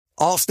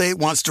Allstate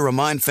wants to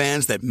remind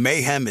fans that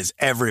mayhem is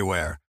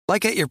everywhere,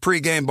 like at your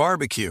pregame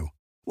barbecue.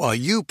 While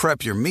you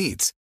prep your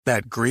meats,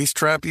 that grease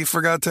trap you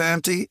forgot to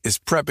empty is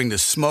prepping to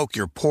smoke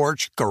your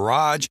porch,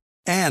 garage,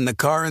 and the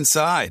car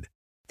inside.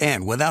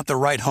 And without the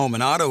right home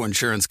and auto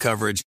insurance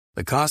coverage,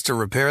 the cost to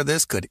repair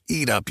this could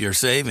eat up your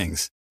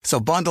savings. So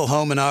bundle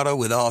home and auto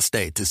with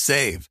Allstate to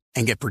save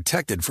and get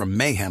protected from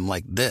mayhem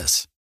like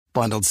this.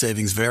 Bundled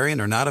savings vary and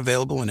are not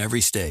available in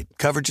every state.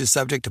 Coverage is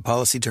subject to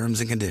policy terms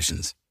and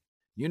conditions.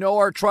 You know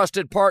our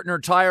trusted partner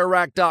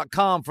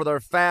TireRack.com for their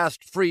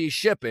fast, free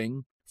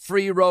shipping,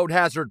 free road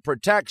hazard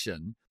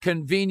protection,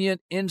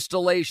 convenient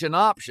installation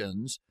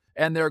options,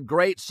 and their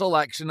great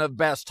selection of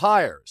best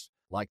tires,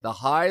 like the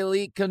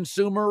highly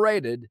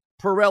consumer-rated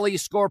Pirelli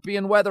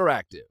Scorpion Weather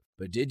Active.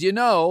 But did you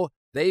know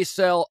they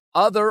sell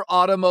other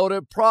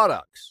automotive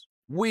products?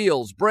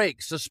 Wheels,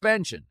 brakes,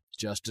 suspension,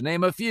 just to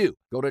name a few.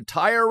 Go to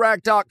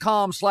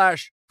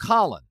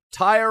TireRack.com/Colin.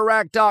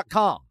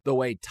 TireRack.com, the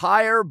way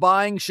tire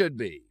buying should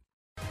be.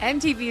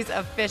 MTV's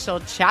official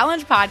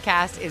Challenge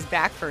podcast is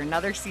back for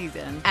another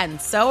season.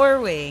 And so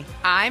are we.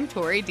 I'm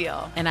Tori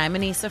Deal. And I'm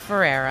Anissa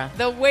Ferreira.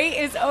 The wait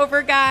is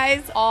over,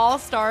 guys. All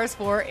Stars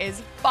 4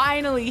 is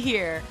finally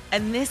here.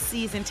 And this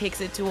season takes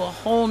it to a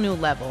whole new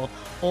level.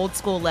 Old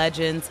school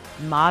legends,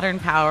 modern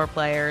power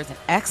players, and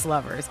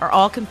ex-lovers are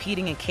all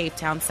competing in Cape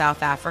Town,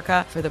 South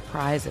Africa for the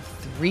prize of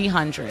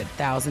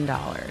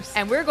 $300,000.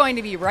 And we're going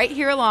to be right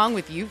here along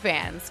with you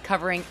fans,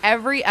 covering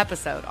every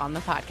episode on the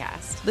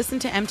podcast. Listen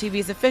to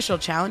MTV's official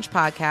Challenge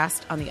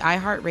podcast on the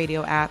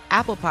iHeartRadio app,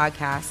 Apple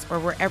Podcasts, or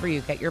wherever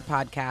you get your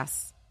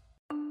podcasts.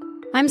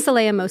 I'm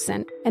Saleha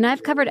Mohsin, and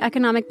I've covered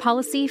economic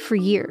policy for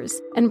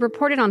years and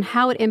reported on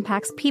how it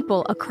impacts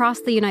people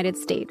across the United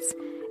States.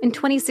 In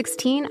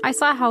 2016, I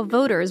saw how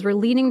voters were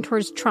leaning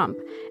towards Trump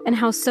and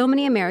how so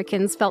many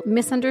Americans felt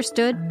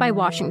misunderstood by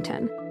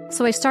Washington.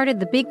 So I started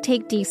The Big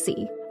Take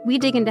DC. We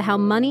dig into how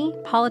money,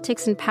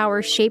 politics, and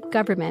power shape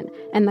government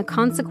and the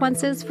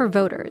consequences for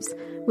voters.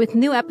 With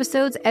new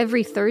episodes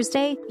every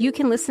Thursday, you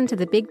can listen to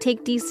The Big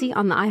Take DC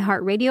on the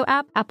iHeartRadio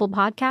app, Apple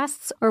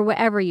Podcasts, or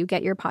wherever you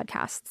get your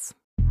podcasts.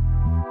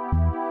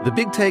 The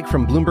Big Take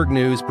from Bloomberg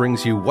News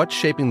brings you what's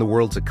shaping the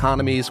world's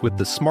economies with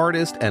the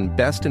smartest and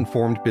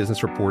best-informed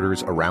business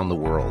reporters around the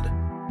world.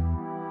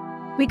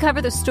 We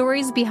cover the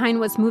stories behind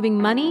what's moving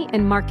money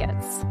and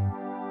markets,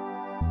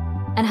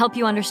 and help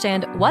you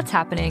understand what's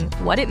happening,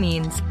 what it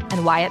means,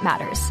 and why it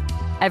matters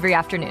every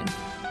afternoon.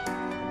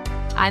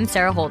 I'm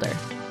Sarah Holder.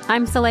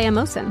 I'm Saleha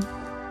Mohsin.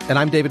 And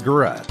I'm David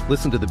Gura.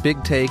 Listen to The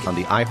Big Take on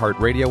the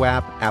iHeartRadio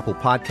app, Apple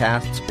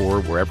Podcasts,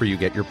 or wherever you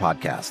get your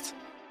podcasts.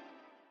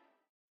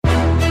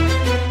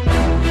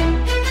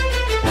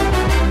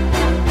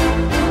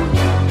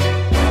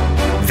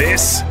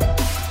 This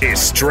is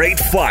Straight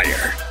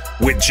Fire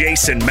with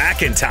Jason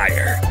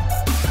McIntyre.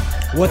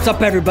 What's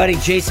up, everybody?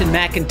 Jason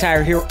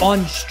McIntyre here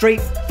on Straight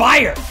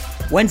Fire.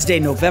 Wednesday,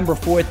 November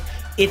 4th.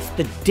 It's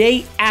the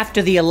day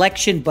after the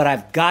election, but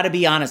I've got to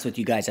be honest with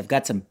you guys. I've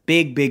got some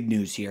big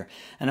news here,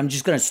 and I'm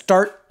just going to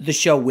start the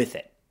show with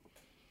it.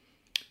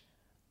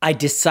 I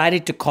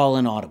decided to call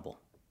an audible.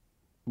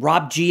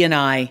 Rob G and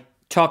I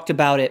talked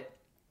about it,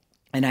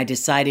 and I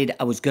decided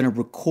I was going to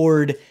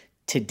record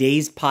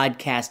today's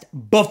podcast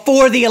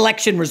before the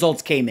election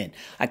results came in.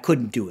 I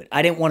couldn't do it.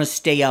 I didn't want to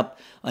stay up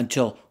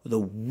until the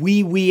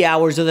wee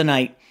hours of the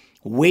night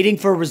waiting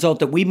for a result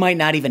that we might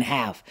not even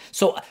have.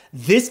 So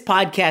this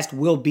podcast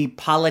will be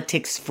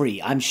politics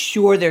free. I'm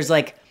sure there's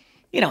a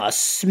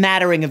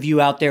smattering of you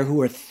out there who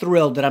are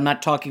thrilled that I'm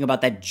not talking about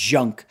that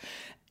junk.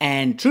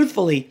 And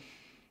truthfully,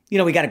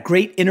 we got a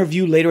great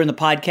interview later in the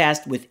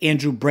podcast with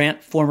Andrew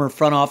Brandt, former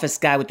front office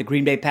guy with the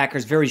Green Bay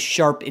Packers, very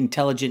sharp,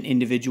 intelligent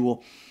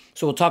individual.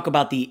 So we'll talk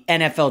about the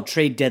NFL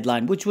trade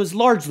deadline, which was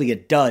largely a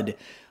dud,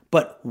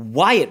 but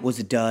why it was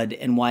a dud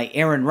and why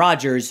Aaron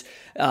Rodgers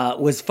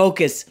was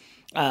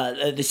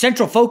the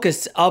central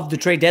focus of the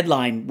trade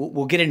deadline.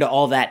 We'll get into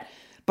all that.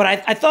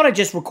 But I thought I'd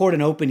just record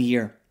an open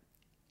here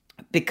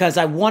because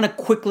I want to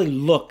quickly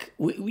look.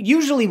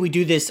 Usually we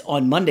do this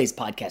on Monday's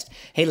podcast.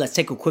 Hey, let's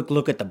take a quick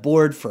look at the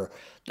board for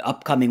the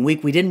upcoming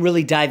week. We didn't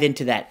really dive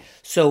into that.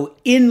 So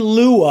in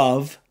lieu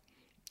of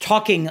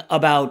talking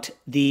about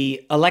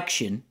the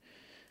election,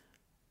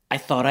 I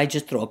thought I'd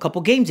just throw a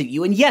couple games at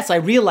you. And yes, I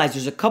realize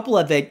there's a couple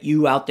of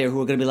you out there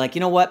who are going to be like, you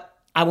know what?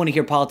 I want to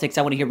hear politics.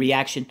 I want to hear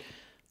reaction.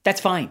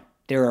 That's fine.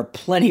 There are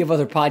plenty of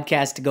other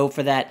podcasts to go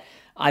for that.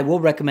 I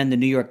will recommend the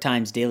New York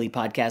Times Daily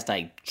Podcast.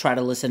 I try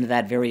to listen to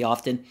that very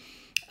often.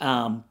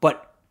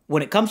 But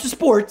when it comes to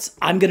sports,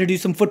 I'm going to do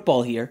some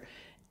football here.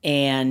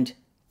 And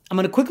I'm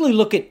going to quickly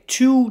look at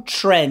two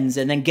trends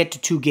and then get to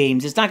two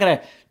games. It's not going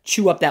to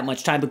chew up that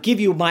much time, but give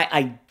you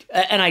an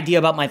idea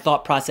about my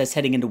thought process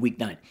heading into Week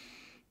 9.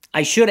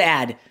 I should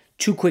add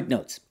two quick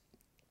notes.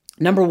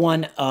 Number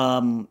one,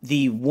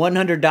 the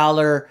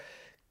 $100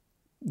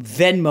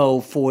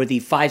 Venmo for the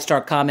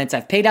 5-star comments.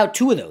 I've paid out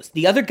 2 of those.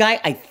 The other guy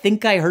I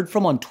think I heard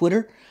from on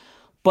Twitter,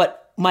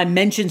 but my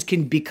mentions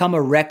can become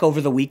a wreck over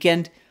the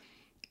weekend.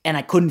 and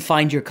I couldn't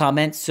find your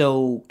comment.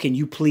 So can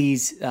you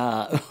please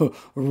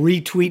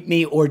retweet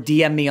me or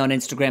DM me on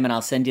Instagram, and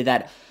I'll send you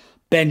that,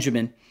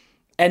 Benjamin.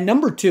 And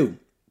number 2.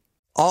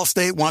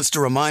 Allstate wants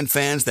to remind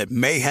fans that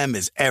mayhem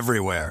is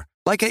everywhere,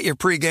 like at your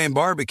pregame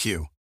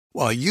barbecue.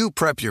 While you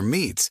prep your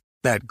meats,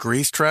 that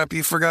grease trap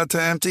you forgot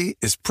to empty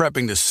is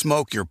prepping to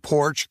smoke your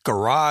porch,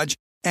 garage,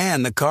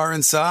 and the car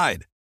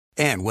inside.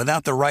 And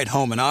without the right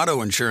home and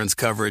auto insurance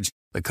coverage,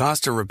 the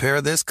cost to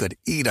repair this could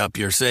eat up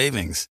your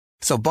savings.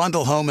 So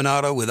bundle home and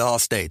auto with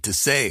Allstate to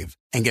save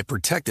and get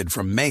protected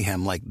from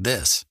mayhem like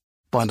this.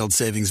 Bundled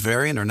savings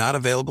vary and are not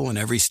available in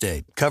every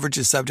state. Coverage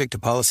is subject to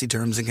policy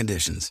terms and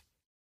conditions.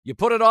 You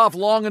put it off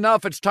long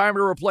enough, it's time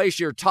to replace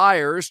your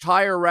tires.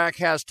 Tire Rack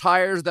has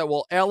tires that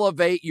will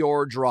elevate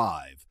your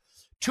drive.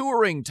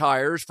 Touring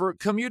tires for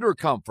commuter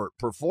comfort,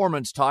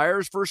 performance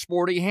tires for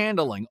sporty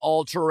handling,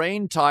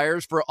 all-terrain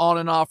tires for on-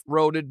 and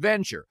off-road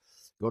adventure.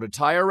 Go to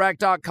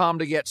TireRack.com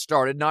to get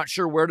started. Not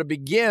sure where to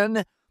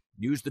begin?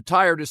 Use the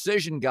Tire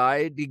Decision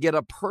Guide to get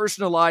a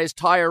personalized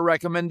tire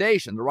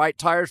recommendation, the right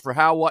tires for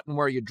how, what, and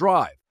where you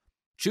drive.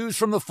 Choose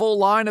from the full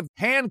line of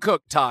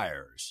hand-cooked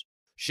tires.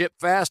 Ship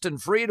fast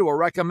and free to a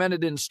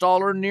recommended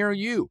installer near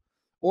you.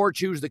 Or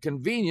choose the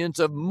convenience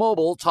of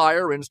mobile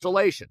tire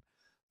installation.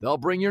 They'll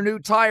bring your new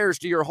tires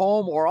to your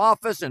home or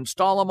office and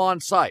install them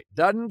on site.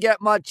 Doesn't get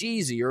much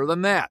easier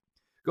than that.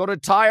 Go to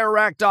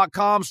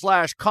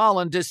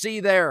TireRack.com/Colin to see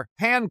their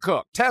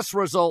hand-cooked test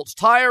results,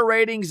 tire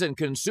ratings, and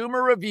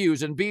consumer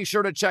reviews, and be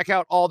sure to check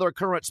out all their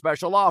current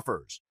special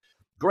offers.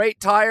 Great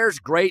tires,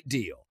 great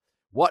deal.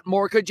 What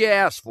more could you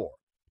ask for?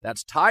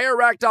 That's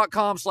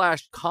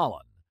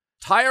TireRack.com/Colin.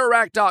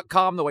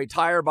 TireRack.com, the way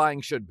tire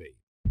buying should be.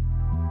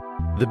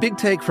 The Big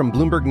Take from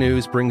Bloomberg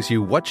News brings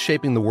you what's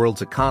shaping the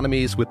world's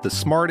economies with the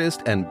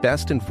smartest and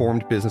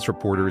best-informed business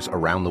reporters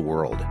around the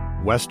world.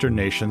 Western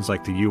nations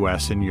like the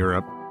U.S. and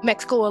Europe.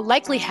 Mexico will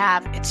likely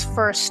have its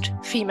first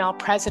female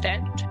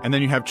president. And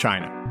then you have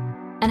China.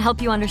 And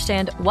help you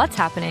understand what's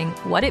happening,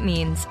 what it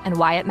means, and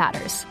why it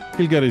matters.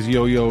 He'll get his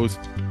yo-yos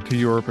to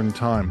Europe in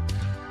time.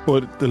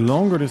 But the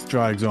longer this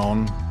drags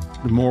on,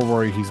 the more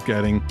worry he's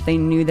getting. They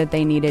knew that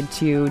they needed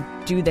to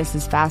do this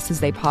as fast as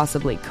they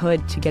possibly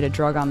could to get a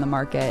drug on the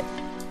market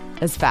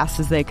as fast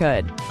as they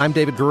could. I'm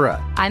David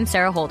Gura. I'm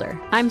Sarah Holder.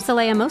 I'm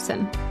Saleha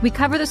Mohsin. We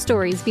cover the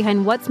stories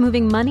behind what's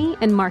moving money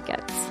and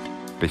markets.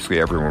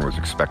 Basically, everyone was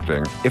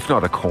expecting, if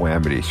not a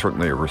calamity,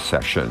 certainly a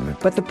recession.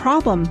 But the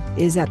problem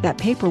is that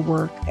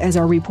paperwork, as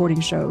our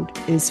reporting showed,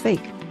 is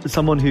fake. As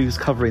someone who's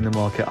covering the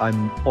market,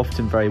 I'm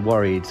often very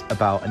worried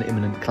about an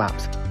imminent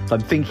collapse. So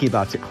I'm thinking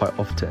about it quite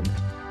often.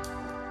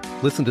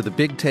 Listen to The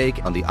Big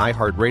Take on the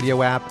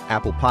iHeartRadio app,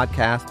 Apple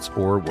Podcasts,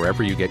 or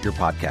wherever you get your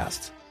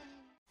podcasts.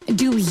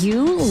 Do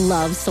you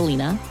love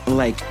Selena?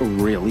 Like,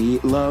 really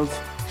love?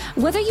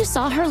 Whether you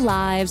saw her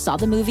live, saw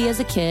the movie as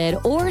a kid,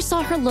 or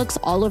saw her looks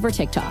all over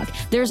TikTok,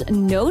 there's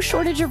no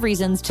shortage of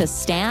reasons to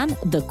stan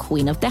the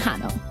Queen of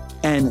Tejano.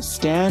 And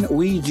Stan,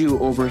 we do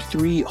over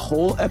 3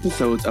 whole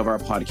episodes of our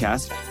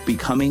podcast,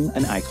 Becoming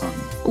an Icon.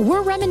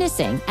 We're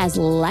reminiscing as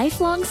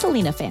lifelong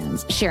Selena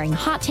fans, sharing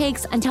hot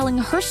takes and telling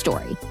her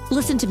story.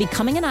 Listen to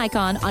Becoming an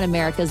Icon on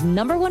America's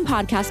 #1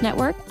 podcast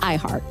network,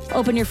 iHeart.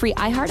 Open your free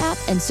iHeart app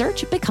and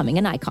search Becoming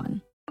an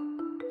Icon.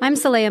 I'm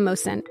Saleha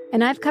Mohsin,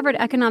 and I've covered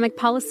economic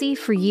policy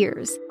for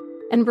years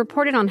and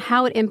reported on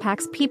how it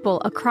impacts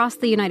people across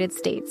the United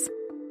States.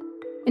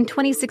 In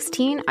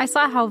 2016, I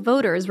saw how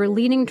voters were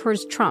leaning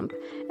towards Trump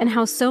and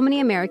how so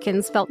many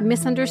Americans felt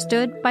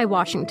misunderstood by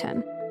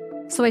Washington.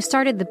 So I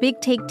started the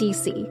Big Take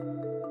DC.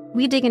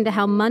 We dig into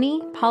how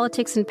money,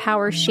 politics, and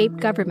power shape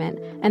government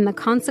and the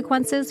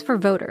consequences for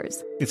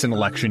voters. It's an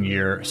election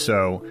year,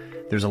 so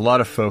there's a lot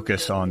of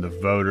focus on the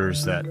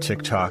voters that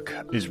TikTok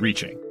is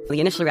reaching. The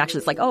initial reaction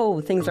is like,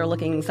 oh, things are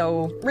looking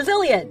so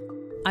resilient.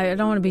 I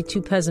don't want to be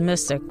too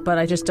pessimistic, but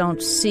I just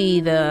don't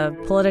see the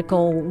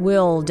political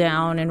will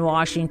down in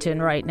Washington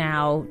right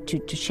now to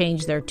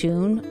change their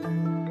tune.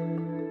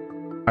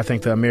 I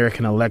think the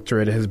American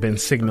electorate has been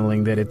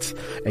signaling that it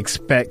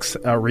expects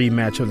a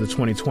rematch of the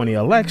 2020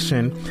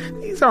 election.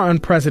 These are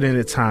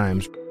unprecedented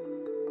times.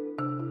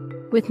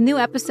 With new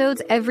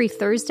episodes every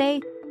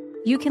Thursday,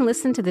 you can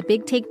listen to the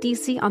Big Take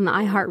DC on the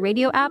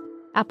iHeartRadio app,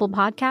 Apple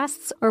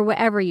Podcasts, or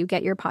wherever you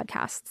get your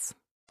podcasts.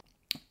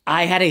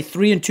 I had a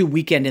 3-2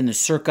 weekend in the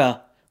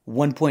circa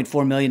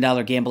 $1.4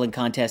 million gambling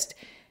contest,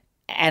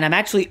 and I'm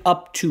actually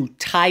up to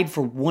tied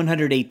for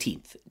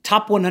 118th.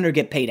 Top 100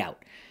 get paid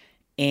out.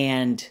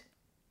 And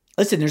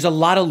listen, there's a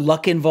lot of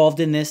luck involved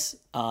in this.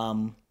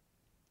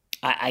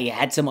 I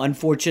had some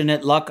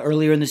unfortunate luck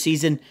earlier in the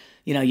season.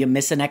 You know, you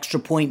miss an extra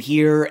point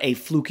here, a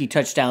fluky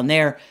touchdown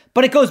there,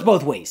 but it goes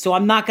both ways. So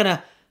I'm not going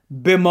to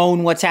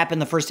bemoan what's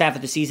happened the first half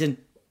of the season.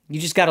 You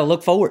just got to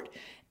look forward.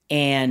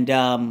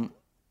 And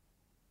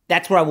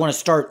that's where I want to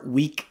start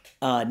week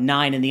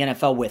 9 in the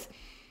NFL with.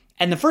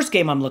 And the first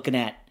game I'm looking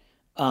at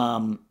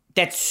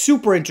that's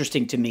super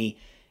interesting to me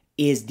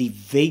is the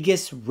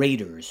Vegas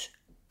Raiders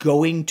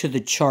going to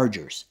the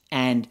Chargers.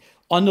 And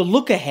on the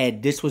look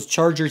ahead, this was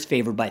Chargers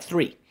favored by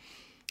 3.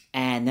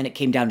 and then it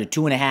came down to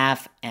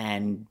 2.5,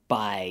 and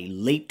by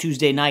late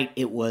Tuesday night,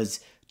 it was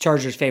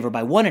Chargers favored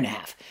by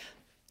 1.5.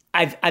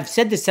 I've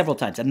said this several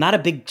times. I'm not a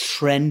big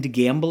trend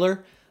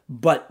gambler,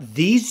 but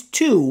these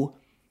two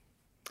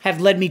have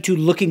led me to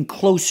looking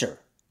closer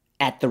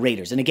at the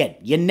Raiders. And again,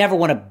 you never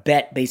want to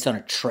bet based on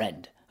a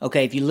trend.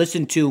 Okay, if you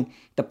listen to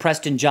the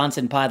Preston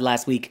Johnson pod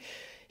last week,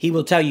 he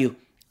will tell you,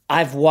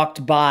 I've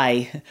walked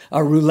by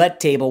a roulette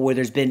table where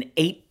there's been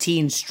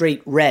 18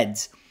 straight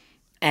reds,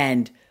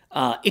 and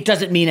it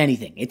doesn't mean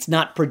anything. It's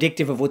not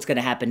predictive of what's going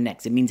to happen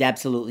next. It means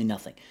absolutely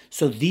nothing.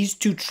 So these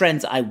two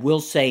trends, I will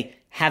say,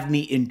 have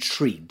me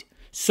intrigued.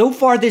 So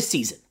far this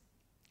season,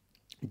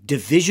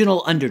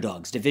 divisional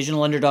underdogs.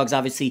 Divisional underdogs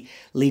obviously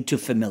lead to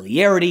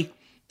familiarity.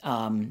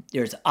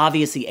 There's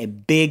obviously a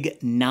big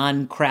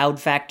non-crowd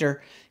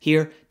factor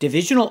here.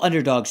 Divisional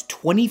underdogs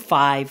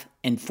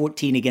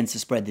 25-14 against the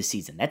spread this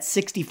season. That's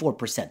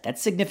 64%.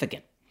 That's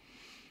significant.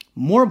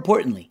 More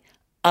importantly,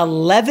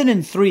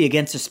 11-3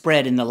 against the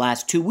spread in the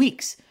last 2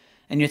 weeks.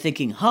 And you're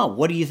thinking,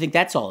 what do you think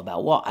that's all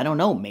about? Well, I don't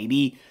know.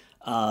 Maybe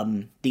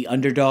the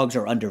underdogs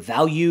are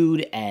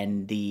undervalued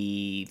and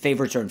the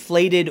favorites are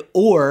inflated,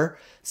 or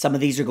some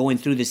of these are going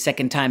through the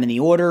second time in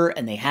the order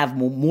and they have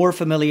more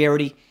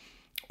familiarity,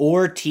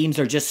 or teams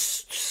are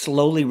just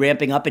slowly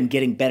ramping up and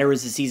getting better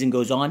as the season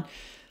goes on.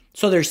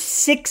 So there's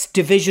 6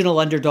 divisional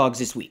underdogs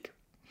this week.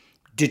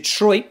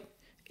 Detroit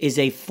is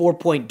a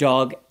 4-point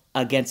dog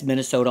against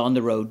Minnesota on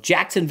the road.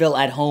 Jacksonville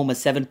at home, a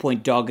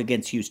 7-point dog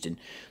against Houston.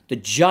 The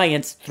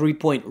Giants,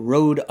 3-point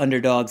road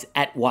underdogs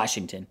at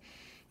Washington.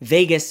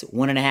 Vegas,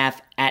 1.5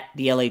 at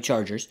the LA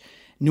Chargers.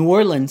 New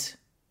Orleans,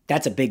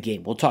 that's a big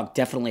game. We'll talk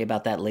definitely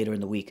about that later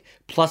in the week.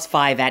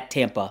 +5 at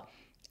Tampa.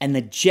 And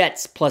the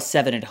Jets,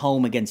 +7 at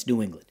home against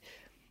New England.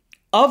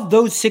 Of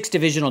those 6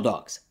 divisional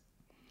dogs,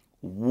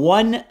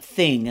 one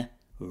thing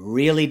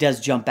really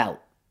does jump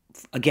out.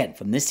 Again,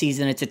 from this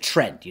season, it's a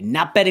trend. You're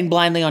not betting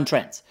blindly on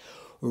trends.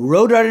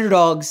 Road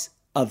underdogs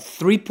of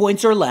 3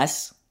 points or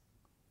less,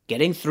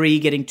 getting 3,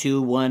 getting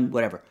 2, 1,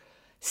 whatever.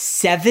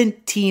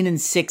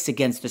 17-6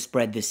 against the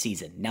spread this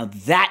season. Now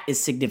that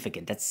is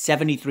significant. That's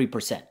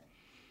 73%.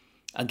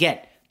 Again,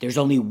 there's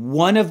only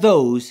one of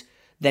those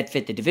that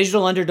fit the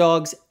divisional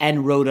underdogs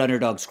and road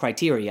underdogs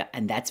criteria,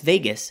 and that's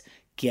Vegas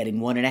getting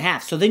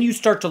 1.5. So then you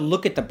start to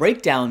look at the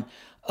breakdown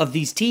of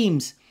these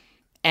teams,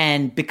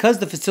 and because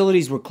the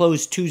facilities were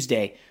closed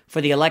Tuesday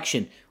for the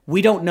election,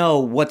 we don't know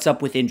what's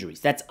up with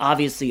injuries. That's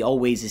obviously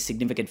always a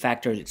significant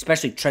factor,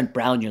 especially Trent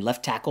Brown, your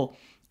left tackle.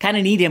 Kind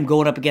of need him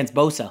going up against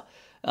Bosa.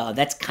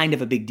 That's kind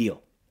of a big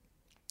deal.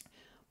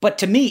 But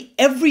to me,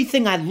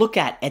 everything I look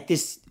at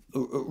this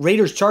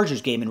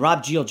Raiders-Chargers game, and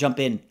Rob G will jump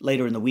in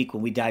later in the week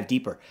when we dive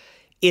deeper,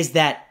 is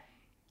that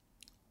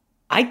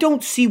I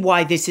don't see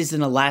why this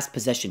isn't a last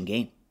possession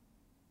game.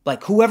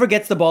 Like, whoever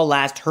gets the ball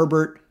last,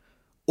 Herbert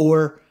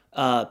or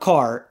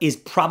Carr, is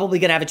probably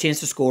going to have a chance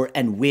to score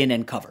and win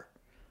and cover.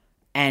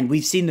 And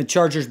we've seen the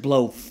Chargers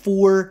blow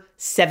 4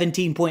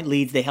 17-point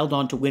leads. They held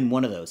on to win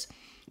one of those.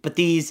 But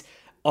these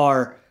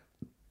are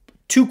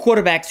 2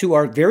 quarterbacks who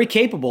are very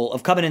capable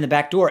of coming in the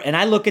back door. And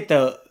I look at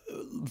the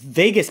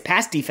Vegas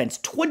pass defense,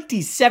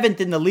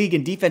 27th in the league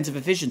in defensive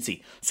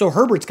efficiency. So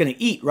Herbert's going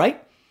to eat,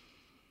 right?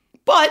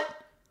 But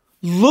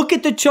look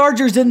at the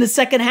Chargers in the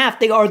second half.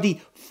 They are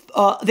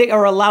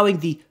allowing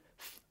they're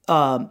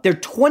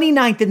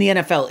 29th in the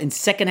NFL in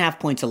second half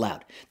points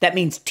allowed. That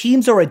means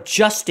teams are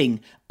adjusting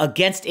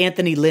against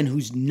Anthony Lynn,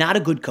 who's not a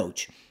good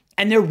coach,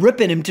 and they're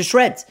ripping him to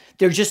shreds.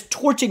 They're just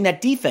torching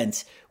that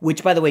defense,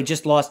 which, by the way,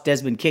 just lost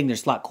Desmond King, their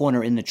slot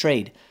corner, in the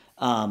trade.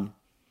 And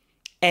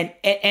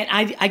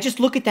I just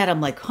look at that,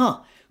 I'm like,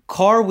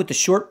 Carr with the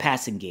short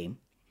passing game,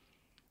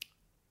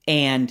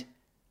 and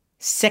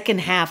second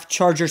half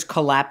Chargers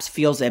collapse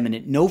feels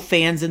imminent. No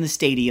fans in the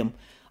stadium.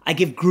 I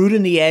give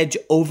Gruden the edge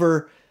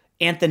over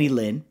Anthony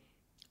Lynn.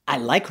 I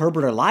like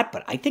Herbert a lot,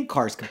 but I think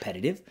Carr's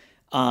competitive.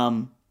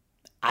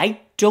 I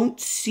don't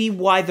see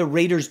why the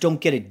Raiders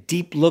don't get a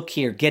deep look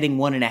here, getting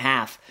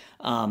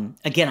 1.5.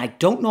 Again, I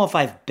don't know if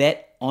I've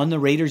bet on the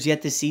Raiders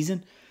yet this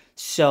season,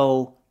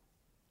 so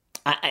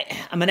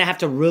I'm going to have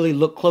to really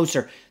look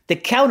closer. The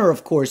counter,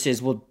 of course,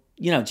 is,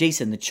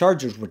 Jason, the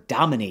Chargers were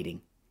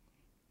dominating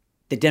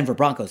the Denver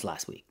Broncos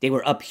last week. They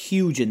were up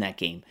huge in that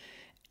game.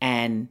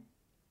 And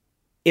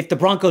if the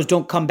Broncos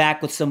don't come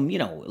back with some,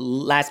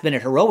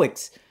 last-minute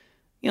heroics,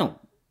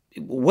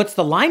 what's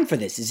the line for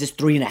this? Is this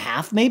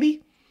 3.5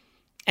 maybe?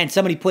 And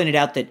somebody pointed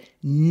out that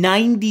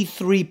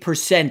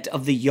 93%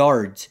 of the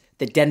yards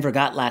that Denver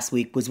got last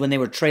week was when they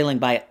were trailing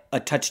by a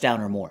touchdown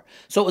or more.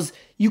 So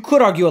you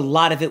could argue a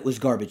lot of it was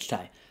garbage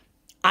time.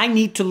 I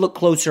need to look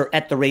closer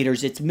at the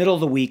Raiders. It's middle of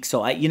the week,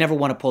 so you never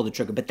want to pull the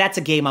trigger. But that's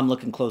a game I'm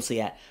looking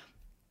closely at.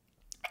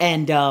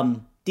 And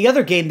the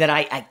other game that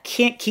I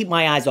can't keep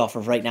my eyes off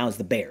of right now is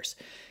the Bears.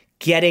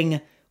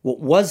 Getting what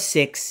was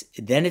 6,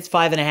 then it's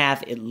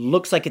 5.5. It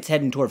looks like it's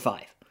heading toward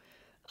 5.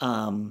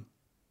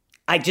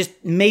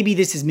 Maybe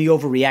this is me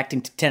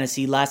overreacting to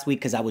Tennessee last week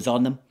because I was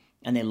on them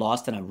and they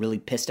lost and I'm really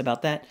pissed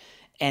about that.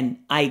 And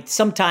I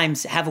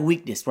sometimes have a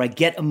weakness where I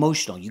get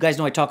emotional. You guys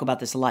know I talk about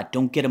this a lot.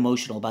 Don't get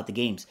emotional about the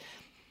games.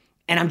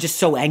 And I'm just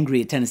so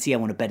angry at Tennessee, I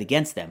want to bet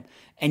against them.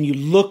 And you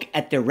look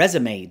at their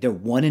resume, they're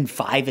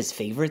 1-5 as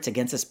favorites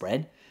against the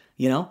spread,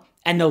 you know?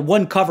 And the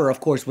one cover, of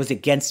course, was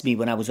against me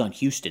when I was on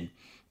Houston.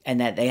 And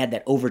that they had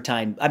that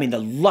overtime, the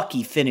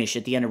lucky finish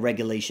at the end of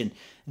regulation,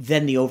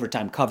 then the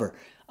overtime cover.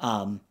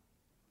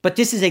 But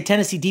this is a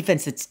Tennessee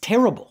defense that's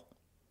terrible.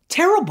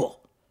 Terrible.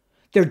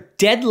 They're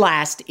dead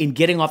last in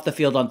getting off the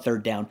field on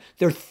third down.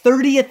 They're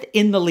 30th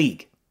in the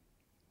league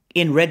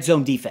in red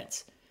zone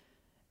defense.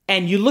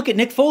 And you look at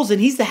Nick Foles,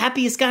 and he's the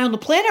happiest guy on the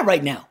planet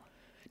right now.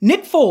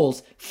 Nick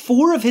Foles,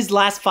 4 of his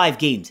last 5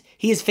 games,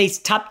 he has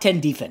faced top 10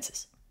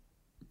 defenses.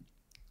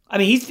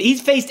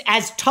 He's faced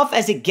as tough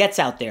as it gets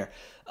out there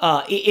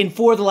in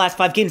 4 of the last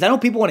 5 games. I know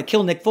people want to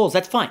kill Nick Foles.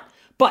 That's fine.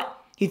 But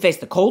he faced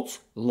the Colts,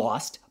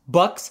 lost.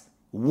 Bucks,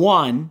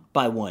 won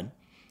by 1.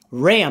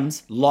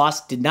 Rams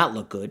lost, did not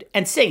look good,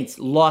 and Saints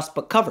lost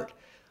but covered.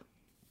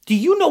 Do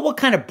you know what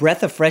kind of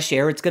breath of fresh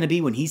air it's going to be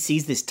when he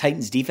sees this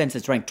Titans defense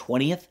that's ranked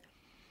 20th?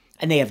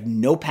 And they have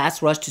no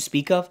pass rush to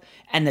speak of.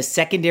 And the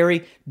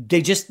secondary,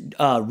 they just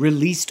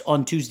released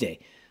on Tuesday.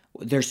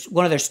 There's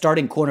one of their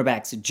starting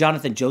cornerbacks,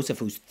 Jonathan Joseph,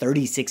 who's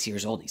 36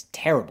 years old. He's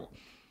terrible.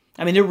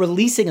 They're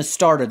releasing a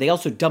starter. They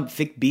also dumped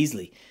Vic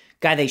Beasley,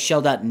 guy they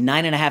shelled out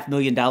 $9.5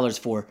 million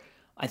for,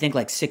 I think,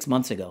 like 6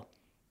 months ago.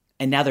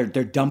 And now they're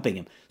dumping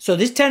him. So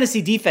this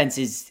Tennessee defense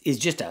is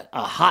just a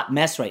hot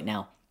mess right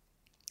now.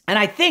 And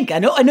I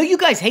know you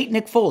guys hate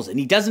Nick Foles, and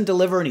he doesn't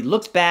deliver, and he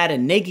looks bad,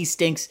 and Nagy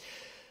stinks.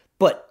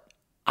 But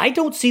I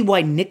don't see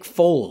why Nick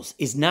Foles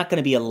is not going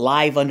to be a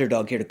live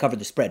underdog here to cover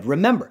the spread.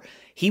 Remember,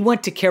 he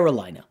went to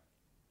Carolina.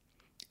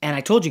 And I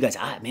told you guys,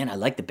 I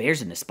like the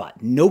Bears in this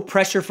spot. No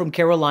pressure from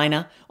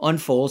Carolina on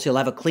Foles. He'll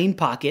have a clean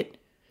pocket.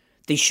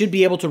 They should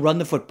be able to run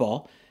the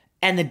football.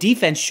 And the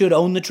defense should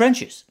own the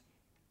trenches.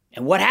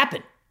 And what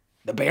happened?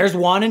 The Bears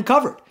won and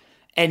covered.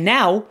 And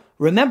now,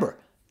 remember,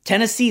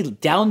 Tennessee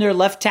down their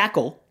left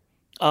tackle,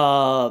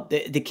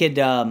 the kid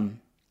Taylor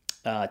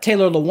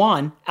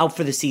Lewan out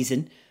for the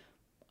season.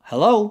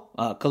 Hello,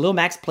 Khalil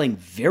Mack's playing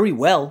very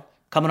well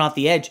coming off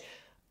the edge.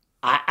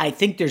 I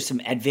think there's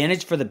some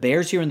advantage for the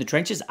Bears here in the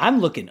trenches. I'm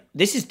looking.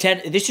 This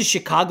is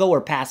Chicago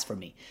or pass for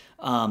me.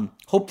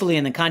 Hopefully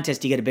in the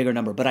contest you get a bigger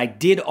number, but I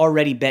did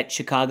already bet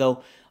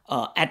Chicago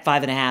at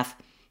 5.5.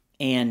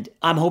 And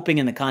I'm hoping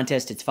in the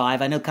contest it's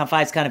 5. I know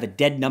 5 is kind of a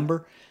dead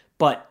number,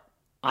 but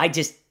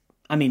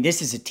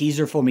this is a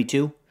teaser for me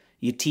too.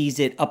 You tease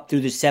it up through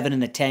the 7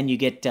 and the 10. You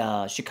get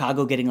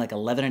Chicago getting like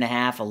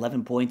 11.5,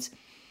 11 points.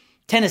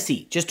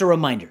 Tennessee, just a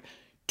reminder,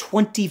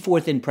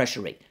 24th in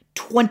pressure rate,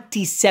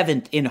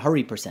 27th in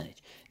hurry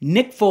percentage.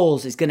 Nick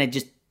Foles is going to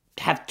just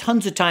have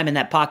tons of time in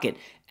that pocket.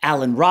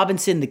 Allen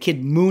Robinson, the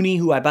kid Mooney,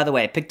 who by the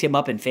way, I picked him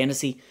up in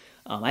fantasy.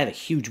 I have a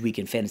huge week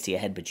in fantasy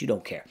ahead, but you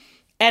don't care.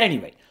 At any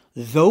rate,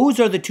 those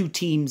are the two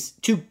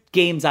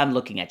games I'm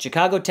looking at.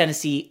 Chicago,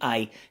 Tennessee.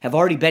 I have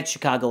already bet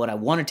Chicago, and I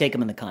want to take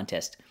them in the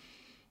contest.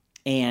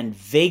 And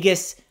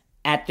Vegas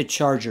at the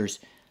Chargers.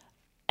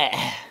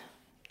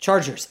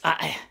 Chargers.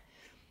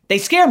 They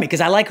scare me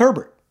because I like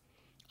Herbert.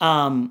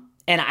 And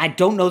I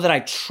don't know that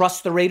I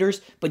trust the Raiders,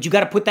 but you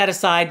got to put that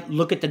aside,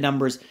 look at the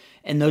numbers,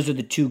 and those are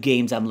the 2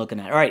 games I'm looking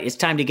at. All right, it's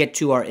time to get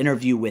to our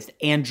interview with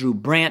Andrew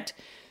Brandt,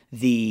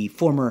 the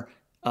former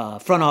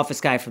front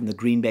office guy from the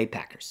Green Bay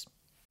Packers.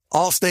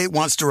 Allstate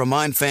wants to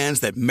remind fans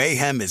that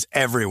mayhem is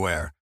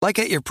everywhere, like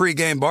at your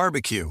pregame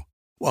barbecue.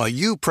 While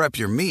you prep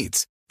your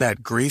meats,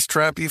 that grease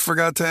trap you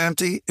forgot to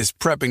empty is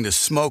prepping to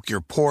smoke your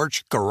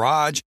porch,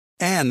 garage,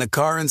 and the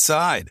car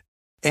inside.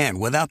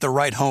 And without the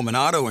right home and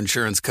auto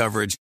insurance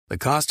coverage, the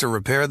cost to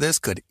repair this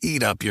could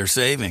eat up your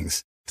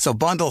savings. So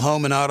bundle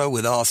home and auto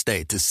with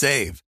Allstate to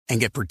save and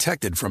get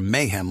protected from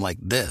mayhem like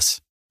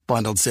this.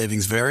 Bundled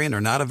savings vary and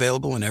are not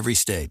available in every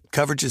state.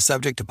 Coverage is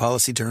subject to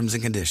policy terms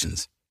and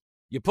conditions.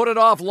 You put it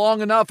off long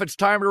enough, it's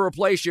time to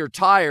replace your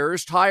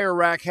tires. Tire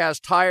Rack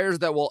has tires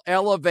that will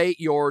elevate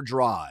your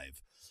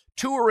drive.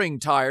 Touring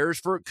tires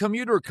for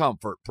commuter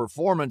comfort,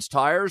 performance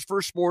tires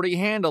for sporty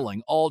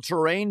handling,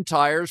 all-terrain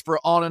tires for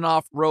on- and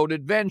off-road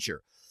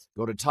adventure.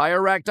 Go to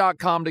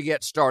TireRack.com to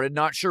get started.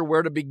 Not sure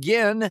where to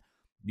begin?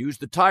 Use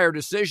the Tire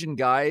Decision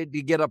Guide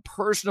to get a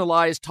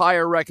personalized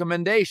tire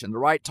recommendation, the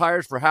right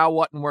tires for how,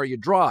 what, and where you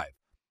drive.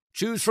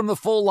 Choose from the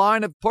full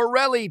line of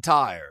Pirelli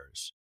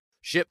tires.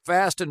 Ship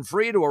fast and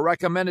free to a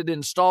recommended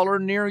installer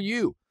near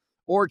you,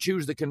 or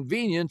choose the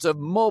convenience of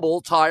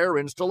mobile tire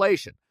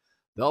installation.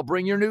 They'll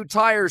bring your new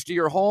tires to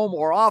your home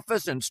or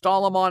office,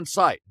 install them on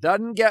site.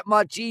 Doesn't get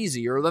much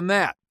easier than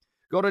that.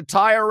 Go to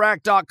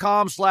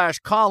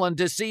TireRack.com/Colin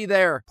to see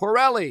their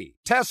Pirelli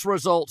test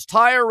results,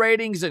 tire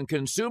ratings, and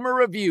consumer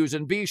reviews,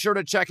 and be sure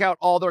to check out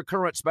all their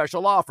current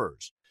special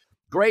offers.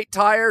 Great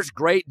tires,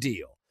 great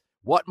deal.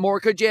 What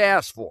more could you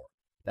ask for?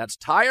 That's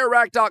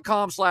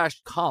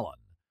TireRack.com/Colin.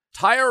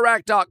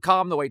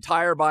 TireRack.com, the way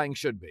tire buying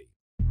should be.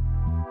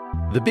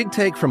 The Big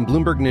Take from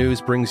Bloomberg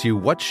News brings you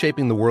what's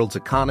shaping the world's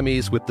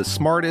economies with the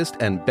smartest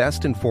and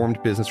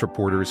best-informed business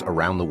reporters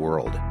around the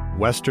world.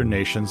 Western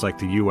nations like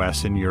the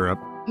U.S. and Europe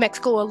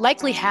Mexico will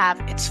likely have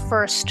its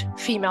first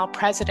female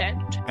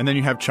president. And then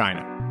you have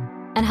China.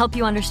 And help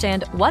you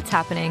understand what's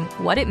happening,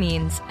 what it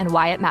means, and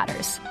why it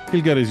matters.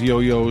 He'll get his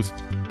yo-yos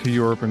to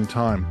Europe in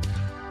time.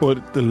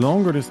 But the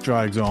longer this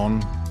drags on,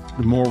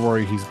 the more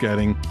worry he's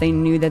getting. They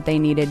knew that they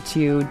needed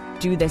to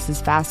do this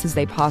as fast as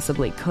they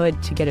possibly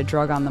could to get a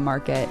drug on the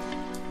market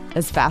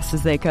as fast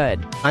as they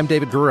could. I'm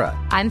David Gura.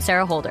 I'm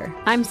Sarah Holder.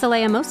 I'm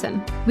Saleha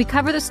Mohsen. We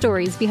cover the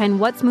stories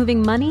behind what's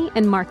moving money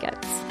and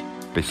markets.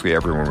 Basically,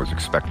 everyone was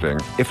expecting,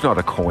 if not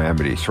a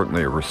calamity,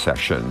 certainly a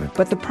recession.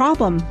 But the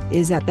problem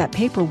is that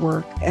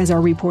paperwork, as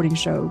our reporting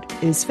showed,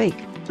 is fake.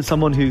 As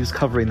someone who's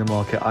covering the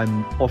market,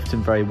 I'm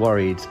often very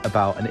worried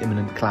about an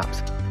imminent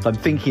collapse. I'm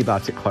thinking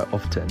about it quite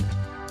often.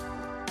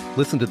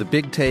 Listen to The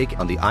Big Take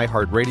on the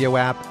iHeartRadio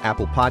app,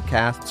 Apple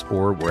Podcasts,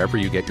 or wherever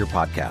you get your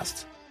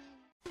podcasts.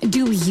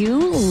 Do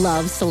you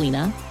love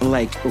Selena?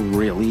 Like,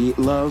 really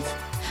love?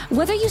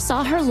 Whether you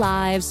saw her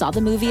live, saw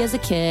the movie as a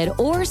kid,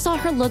 or saw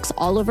her looks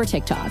all over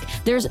TikTok,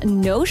 there's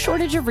no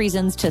shortage of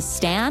reasons to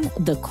stan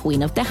the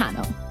Queen of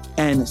Tejano.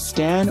 And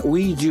Stan,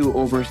 we do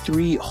over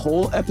 3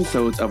 whole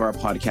episodes of our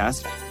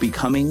podcast,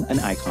 Becoming an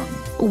Icon.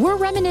 We're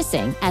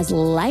reminiscing as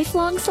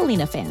lifelong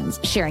Selena fans,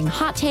 sharing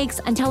hot takes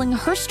and telling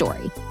her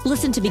story.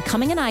 Listen to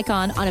Becoming an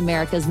Icon on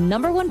America's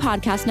 #1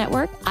 podcast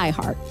network,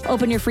 iHeart.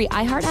 Open your free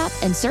iHeart app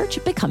and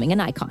search Becoming an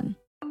Icon.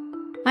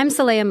 I'm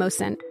Saleha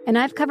Mohsen, and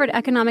I've covered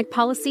economic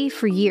policy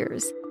for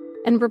years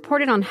and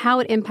reported on how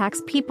it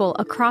impacts people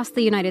across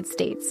the United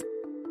States.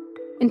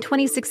 In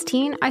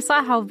 2016, I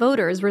saw how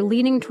voters were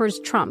leaning towards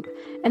Trump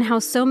and how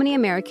so many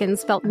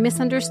Americans felt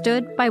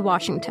misunderstood by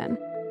Washington.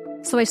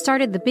 So I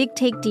started The Big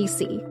Take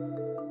DC.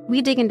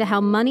 We dig into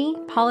how money,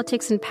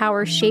 politics, and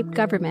power shape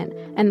government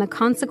and the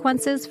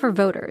consequences for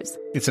voters.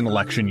 It's an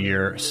election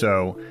year,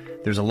 so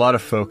there's a lot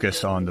of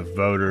focus on the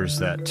voters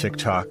that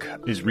TikTok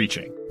is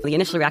reaching. The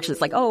initial reaction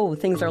is like, oh,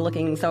 things are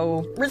looking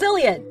so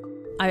resilient.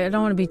 I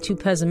don't want to be too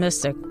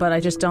pessimistic, but I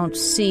just don't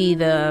see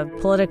the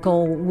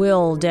political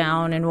will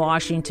down in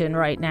Washington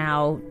right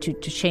now to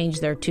change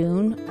their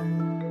tune.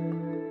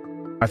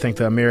 I think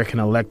the American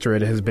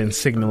electorate has been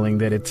signaling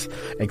that it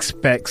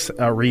expects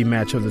a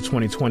rematch of the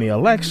 2020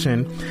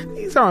 election.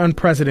 These are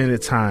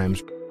unprecedented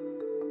times.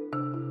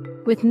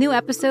 With new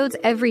episodes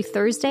every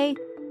Thursday,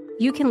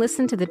 you can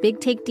listen to The Big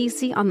Take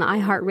DC on the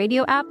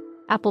iHeartRadio app,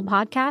 Apple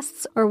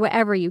Podcasts, or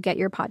wherever you get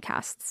your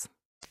podcasts.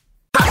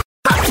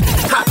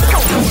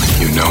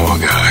 You know a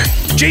guy.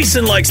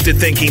 Jason likes to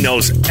think he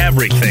knows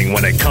everything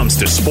when it comes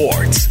to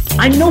sports.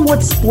 I know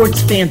what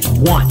sports fans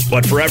want.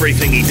 But for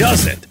everything he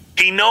doesn't,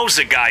 he knows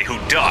a guy who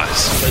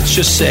does. Let's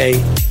just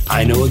say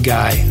I know a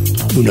guy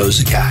who knows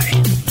a guy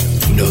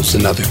who knows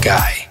another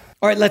guy.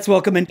 All right, let's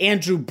welcome in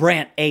Andrew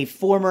Brandt, a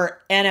former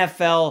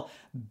NFL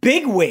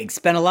bigwig.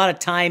 Spent a lot of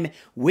time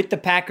with the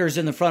Packers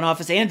in the front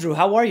office. Andrew,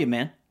 how are you,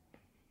 man?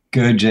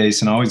 Good,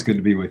 Jason. Always good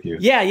to be with you.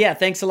 Yeah.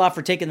 Thanks a lot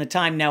for taking the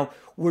time. Now,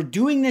 we're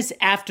doing this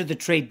after the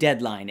trade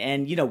deadline.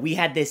 And, we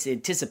had this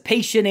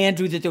anticipation,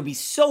 Andrew, that there'll be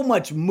so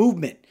much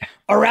movement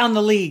around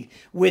the league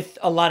with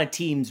a lot of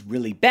teams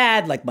really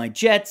bad, like my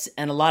Jets,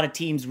 and a lot of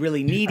teams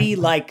really needy,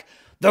 like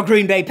the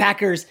Green Bay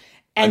Packers.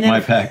 And like my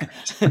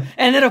Packers.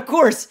 And then, of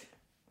course,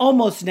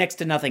 almost next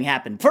to nothing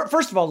happened.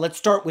 First of all, let's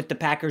start with the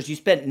Packers. You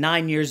spent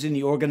 9 years in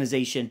the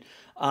organization.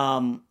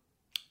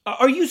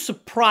 Are you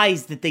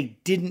surprised that they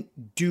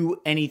didn't do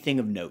anything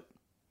of note?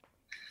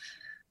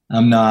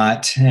 I'm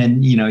not.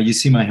 And, you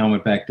see my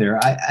helmet back there.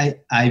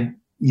 I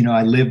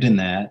lived in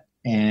that,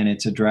 and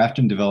it's a draft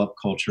and develop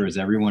culture, as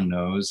everyone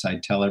knows. I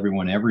tell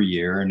everyone every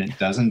year, and it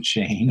doesn't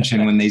change.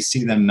 And when they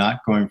see them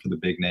not going for the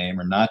big name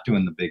or not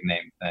doing the big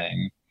name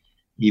thing,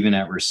 even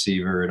at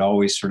receiver, it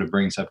always sort of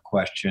brings up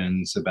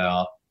questions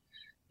about,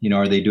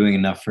 are they doing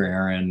enough for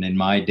Aaron? In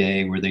my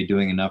day, were they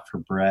doing enough for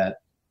Brett?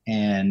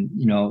 And,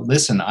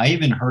 listen, I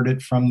even heard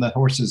it from the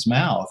horse's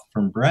mouth.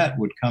 From Brett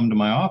would come to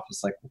my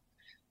office like,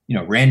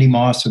 Randy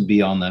Moss would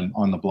be on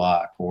the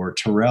block, or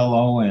Terrell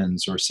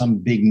Owens, or some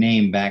big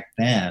name back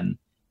then.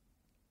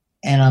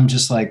 And I'm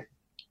just like,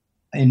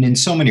 and in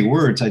so many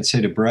words, I'd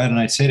say to Brett and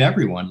I'd say to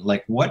everyone,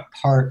 like, what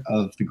part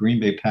of the Green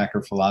Bay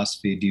Packer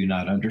philosophy do you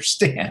not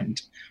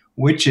understand?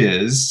 Which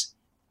is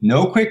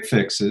no quick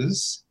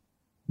fixes,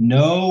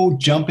 no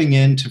jumping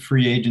into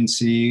free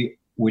agency,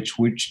 but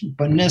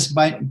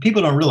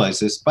people don't realize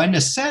this. By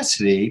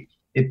necessity,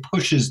 it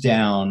pushes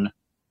down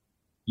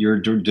your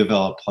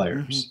developed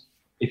players. Mm-hmm.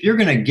 If you're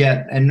going to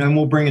get, and then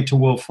we'll bring it to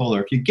Will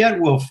Fuller. If you get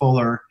Will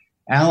Fuller,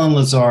 Allen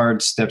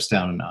Lazard steps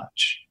down a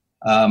notch.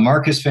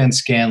 Marcus Van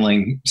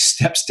Scanling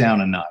steps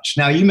down a notch.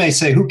 Now, you may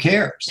say, who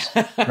cares,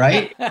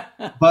 right?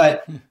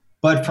 But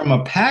from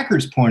a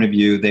Packers point of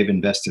view, they've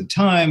invested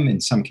time, in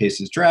some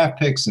cases draft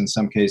picks, in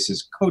some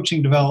cases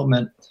coaching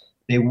development.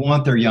 They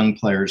want their young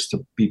players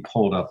to be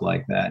pulled up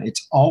like that.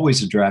 It's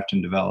always a draft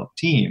and develop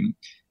team.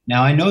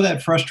 Now, I know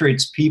that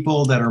frustrates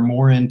people that are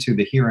more into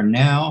the here and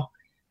now.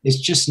 It's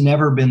just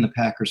never been the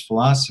Packers'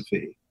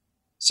 philosophy.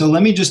 So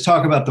let me just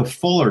talk about the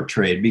Fuller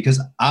trade,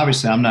 because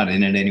obviously I'm not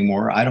in it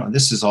anymore.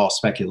 This is all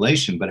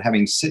speculation, but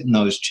having sit in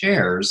those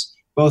chairs,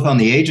 both on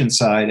the agent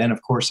side and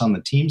of course on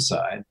the team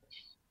side,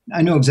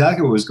 I know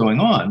exactly what was going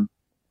on.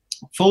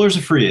 Fuller's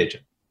a free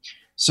agent.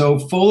 So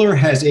Fuller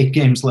has 8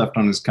 games left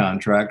on his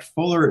contract.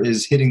 Fuller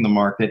is hitting the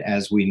market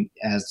as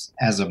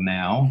of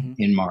now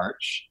in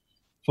March.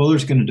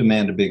 Fuller's going to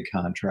demand a big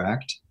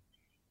contract.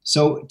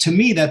 So to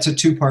me, that's a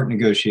 2-part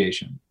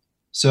negotiation.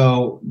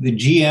 So the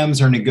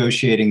GMs are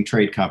negotiating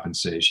trade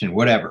compensation,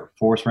 whatever,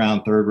 4th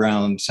round, 3rd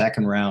round,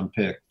 2nd round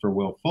pick for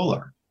Will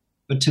Fuller.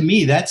 But to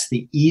me, that's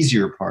the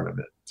easier part of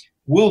it.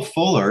 Will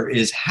Fuller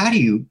is, how do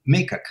you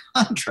make a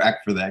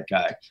contract for that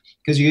guy?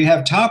 Because you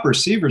have top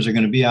receivers are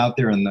going to be out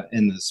there in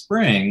the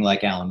spring,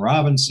 like Allen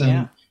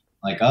Robinson,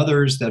 like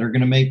others that are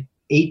going to make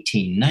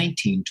 18,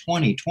 19,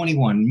 20,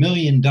 $21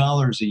 million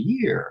a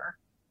year.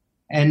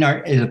 And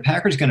is the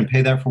Packers going to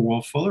pay that for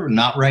Will Fuller?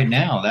 Not right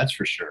now, that's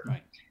for sure.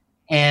 Right.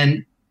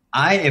 And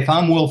if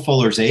I'm Will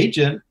Fuller's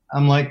agent,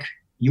 I'm like,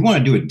 you want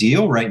to do a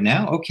deal right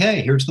now?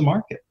 Okay, here's the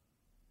market.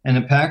 And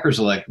the Packers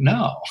are like,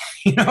 no.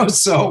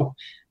 So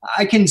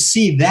I can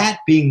see that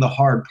being the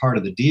hard part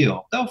of the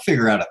deal. They'll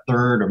figure out a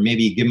 3rd, or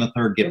maybe give him a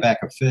 3rd, get back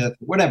a 5th,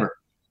 whatever.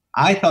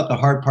 I thought the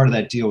hard part of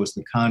that deal was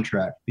the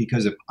contract,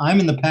 because if I'm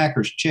in the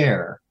Packers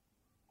chair,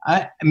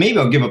 maybe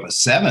I'll give up a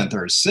 7th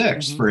or a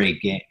 6th for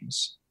 8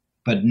 games,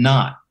 but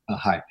not a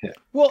high pick.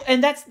 Well,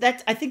 and that's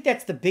I think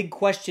that's the big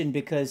question,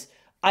 because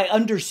I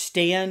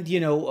understand,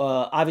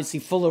 obviously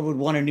Fuller would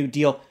want a new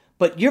deal,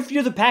 but if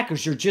you're the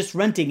Packers, you're just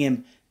renting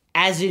him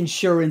as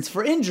insurance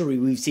for injury.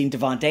 We've seen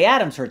Devontae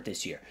Adams hurt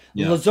this year.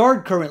 Yeah.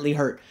 Lazard currently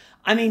hurt.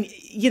 I mean,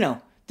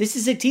 this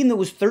is a team that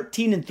was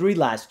 13-3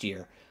 last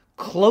year.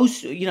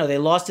 Close, they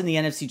lost in the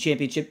NFC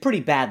Championship, pretty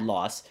bad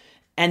loss.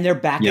 And they're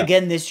back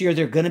again this year.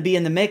 They're going to be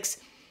in the mix.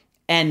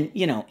 And,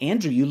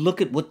 Andrew, you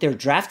look at what their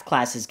draft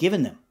class has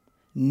given them.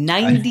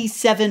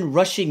 97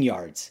 rushing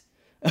yards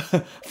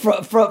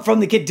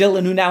from the kid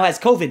Dillon, who now has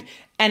COVID.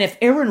 And if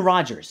Aaron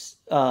Rodgers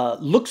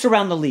looks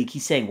around the league,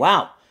 he's saying,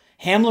 wow,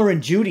 Hamler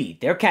and Judy,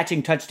 they're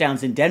catching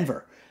touchdowns in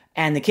Denver.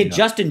 And the kid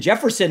Justin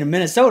Jefferson in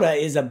Minnesota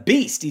is a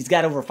beast. He's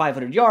got over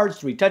 500 yards,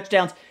 3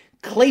 touchdowns.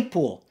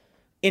 Claypool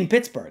in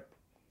Pittsburgh,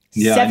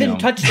 7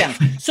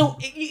 touchdowns. So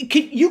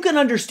you can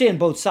understand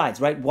both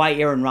sides, right? Why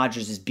Aaron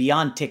Rodgers is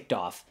beyond ticked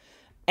off.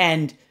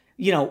 And,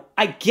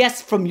 I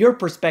guess from your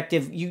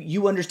perspective,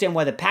 you understand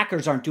why the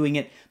Packers aren't doing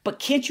it. But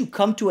can't you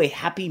come to a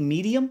happy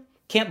medium?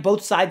 Can't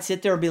both sides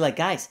sit there and be like,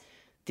 guys,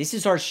 this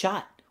is our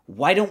shot.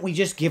 Why don't we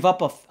just give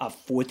up a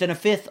 4th and a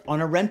 5th on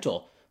a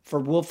rental for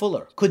Will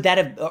Fuller? Could that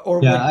have,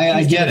 or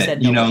I get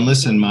it. And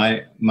listen,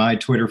 my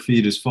Twitter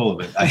feed is full of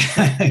it.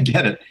 I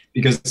get it,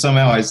 because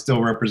somehow I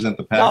still represent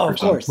the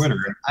Packers on Twitter.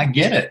 I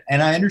get it.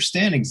 And I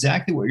understand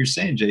exactly what you're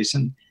saying,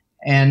 Jason.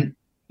 And,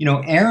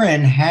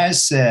 Aaron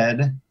has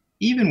said,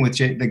 even with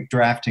the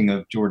drafting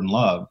of Jordan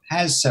Love,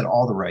 has said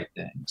all the right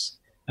things.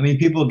 I mean,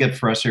 people get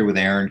frustrated with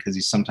Aaron because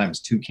he's sometimes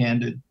too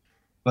candid,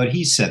 but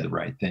he said the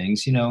right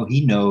things. He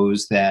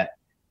knows that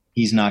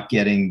he's not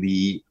getting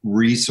the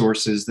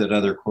resources that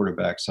other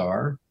quarterbacks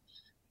are.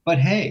 But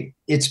hey,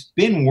 it's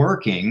been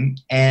working.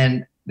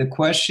 And the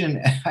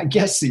question, I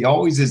guess,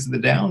 always is the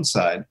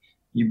downside.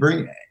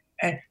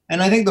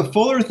 And I think the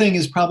Fuller thing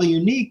is probably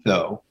unique,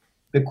 though.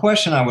 The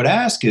question I would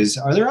ask is,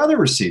 are there other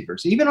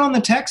receivers, even on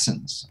the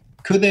Texans?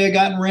 Could they have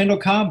gotten Randall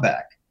Cobb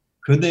back?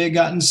 Could they have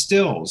gotten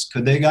Stills?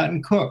 Could they have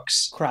gotten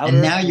Cooks? Crowder,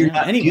 and now you're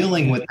not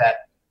dealing with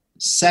that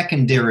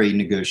secondary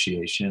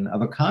negotiation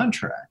of a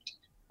contract.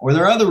 Or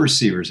there are other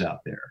receivers out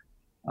there.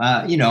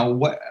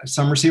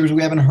 Some receivers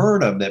we haven't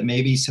heard of that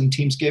maybe some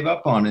teams gave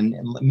up on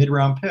in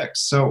mid-round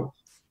picks. So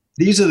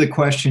these are the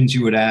questions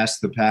you would ask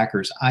the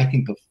Packers. I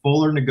think the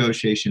Fuller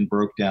negotiation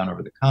broke down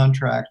over the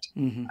contract.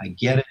 I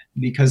get it,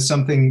 because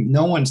something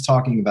no one's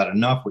talking about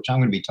enough, which I'm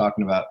going to be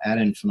talking about ad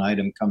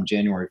infinitum come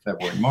January,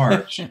 February,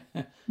 March,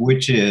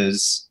 which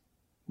is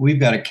we've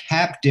got a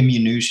cap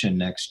diminution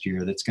next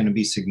year that's going to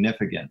be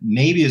significant,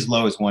 maybe as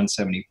low as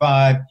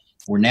 175.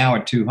 We're now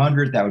at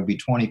 200. That would be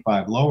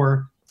 25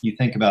 lower. You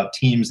think about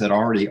teams that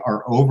already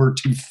are over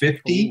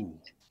 250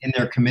 in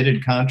their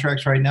committed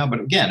contracts right now. But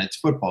again, it's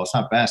football. It's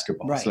not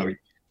basketball. Right. So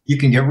you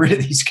can get rid of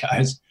these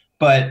guys.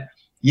 But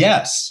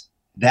yes,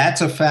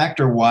 that's a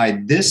factor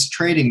why this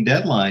trading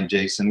deadline,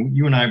 Jason,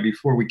 you and I,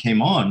 before we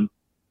came on,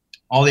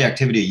 all the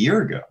activity a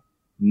year ago,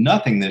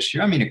 nothing this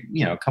year. I mean,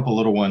 a couple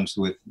little ones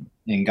with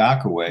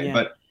Ngakoue,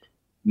 but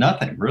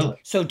nothing really.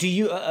 So do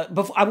you, I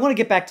want to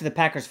get back to the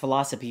Packers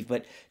philosophy,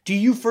 but do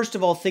you first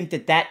of all think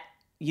that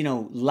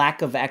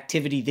lack of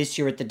activity this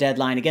year at the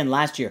deadline, again,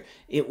 last year,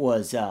 it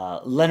was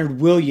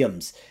Leonard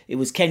Williams, it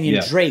was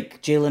Kenyon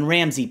Drake, Jalen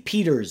Ramsey,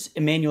 Peters,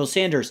 Emmanuel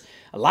Sanders.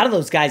 A lot of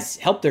those guys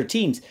helped their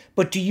teams.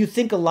 But do you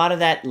think a lot of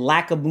that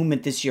lack of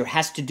movement this year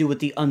has to do with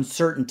the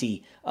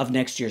uncertainty of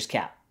next year's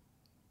cap?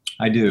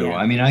 I do. Yeah.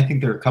 I mean, I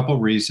think there are a couple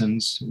of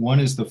reasons. One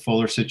is the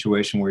Fuller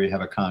situation where you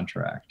have a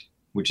contract,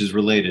 which is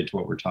related to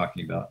what we're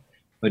talking about.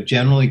 But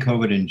generally,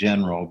 COVID in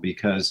general,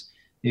 because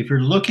if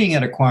you're looking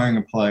at acquiring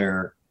a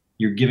player,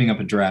 you're giving up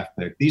a draft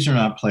pick. These are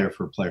not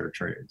player-for-player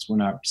trades. We're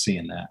not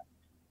seeing that.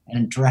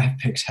 And draft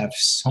picks have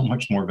so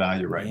much more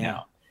value right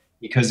now.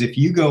 Because if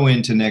you go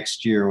into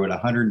next year with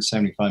a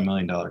 $175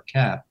 million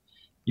cap,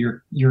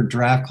 your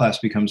draft class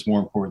becomes more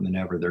important than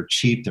ever. They're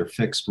cheap, they're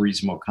fixed,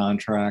 reasonable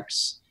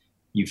contracts.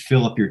 You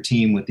fill up your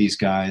team with these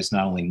guys,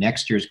 not only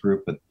next year's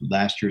group, but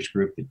last year's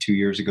group, the 2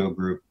 years ago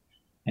group.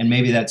 And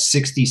maybe that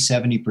 60,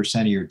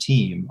 70% of your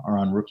team are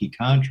on rookie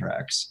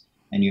contracts,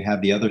 and you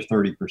have the other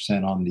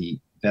 30% on the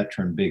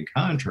veteran big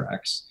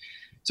contracts.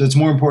 So it's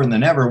more important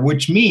than ever,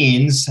 which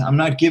means I'm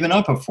not giving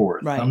up a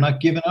fourth. Right. I'm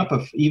not giving up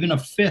even a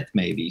fifth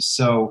maybe.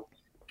 So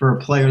for a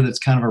player that's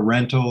kind of a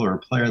rental or a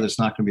player that's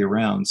not going to be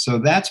around. So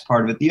that's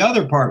part of it. The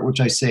other part, which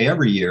I say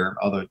every year,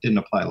 although it didn't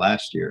apply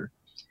last year,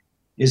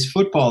 is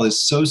football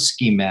is so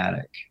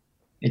schematic.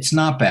 It's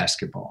not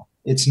basketball.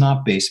 It's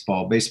not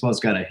baseball. Baseball's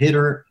got a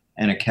hitter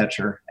and a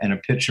catcher and a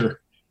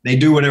pitcher. They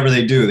do whatever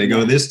they do. They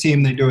go this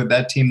team, they do it,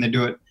 that team, they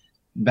do it.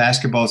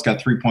 Basketball's got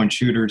 3-point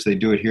shooters. They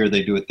do it here,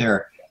 they do it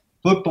there.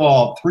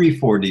 Football,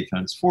 3-4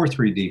 defense,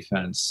 4-3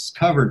 defense,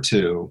 cover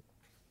 2,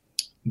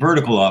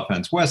 vertical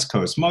offense, West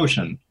Coast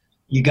motion.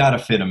 You got to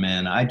fit them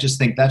in. I just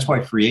think that's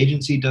why free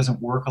agency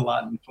doesn't work a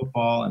lot in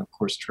football, and of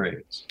course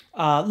trades.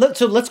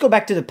 So let's go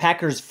back to the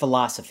Packers'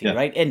 philosophy,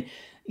 right? And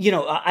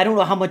I don't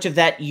know how much of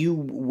that you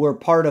were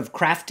part of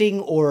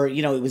crafting, or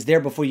it was there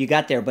before you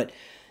got there. But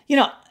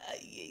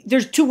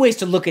there's two ways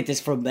to look at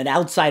this from an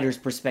outsider's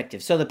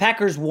perspective. So the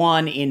Packers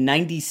won in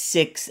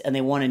 '96 and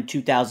they won in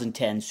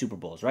 2010 Super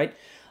Bowls, right?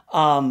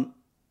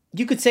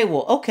 You could say,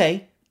 well,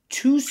 okay,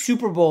 2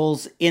 Super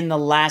Bowls in the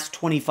last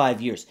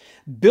 25 years.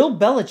 Bill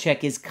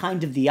Belichick is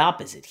kind of the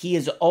opposite. He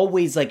is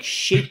always like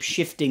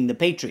shape-shifting the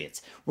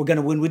Patriots. We're going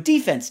to win with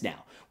defense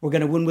now. We're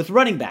going to win with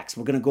running backs.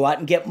 We're going to go out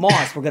and get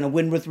Moss. We're going to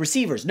win with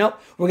receivers. Nope,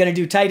 we're going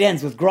to do tight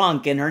ends with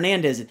Gronk and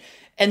Hernandez.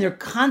 And they're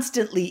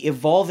constantly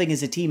evolving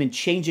as a team and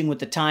changing with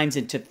the times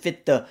and to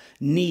fit the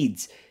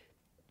needs.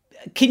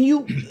 Can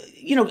you,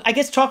 I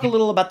guess talk a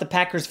little about the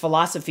Packers'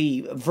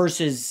 philosophy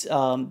versus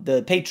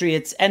the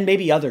Patriots and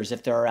maybe others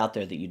if there are out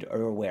there that you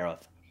are aware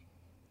of?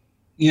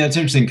 Yeah, it's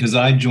interesting because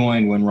I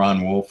joined when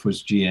Ron Wolf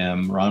was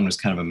GM. Ron was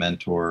kind of a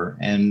mentor,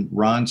 and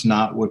Ron's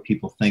not what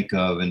people think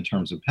of in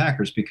terms of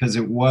Packers because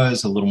it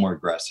was a little more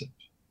aggressive.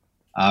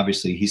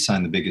 Obviously, he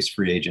signed the biggest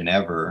free agent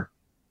ever,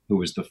 who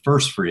was the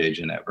first free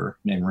agent ever,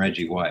 named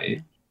Reggie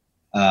White.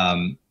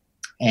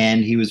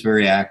 And he was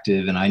very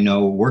active, and I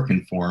know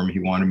working for him, he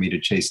wanted me to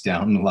chase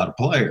down a lot of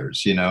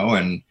players,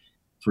 and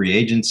free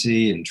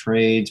agency and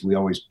trades. We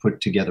always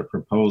put together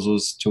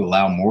proposals to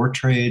allow more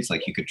trades.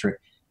 Like you could trade.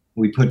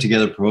 We put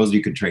together proposals.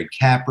 You could trade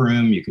cap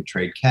room. You could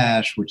trade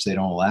cash, which they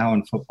don't allow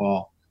in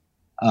football.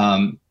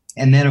 And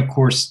then, of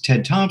course,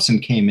 Ted Thompson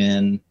came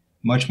in,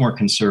 much more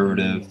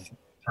conservative.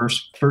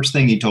 First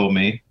thing he told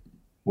me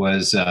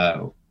was,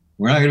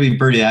 "We're not going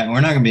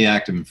to be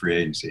active in free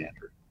agency,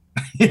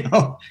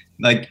 Andrew.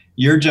 Like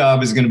your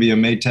job is going to be a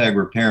Maytag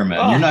repairman.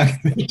 You're not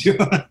going to be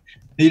doing."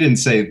 He didn't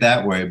say it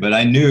that way, but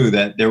I knew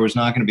that there was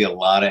not going to be a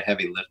lot of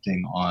heavy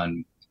lifting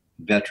on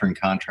veteran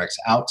contracts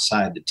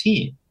outside the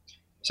team.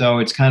 So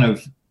it's kind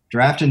of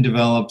draft and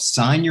develop,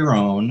 sign your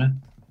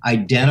own,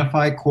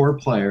 identify core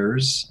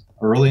players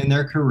early in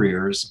their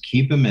careers,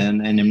 keep them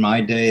in. And in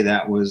my day,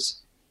 that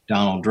was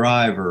Donald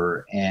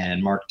Driver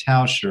and Mark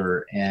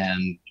Tauscher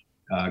and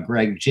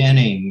Greg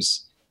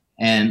Jennings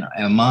and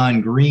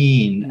Amon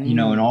Green,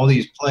 and all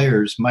these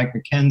players, Mike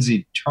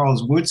McKenzie,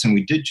 Charles Woodson,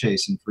 we did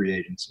chase in free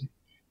agency.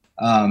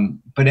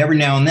 But every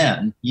now and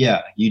then,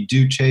 you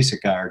do chase a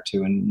guy or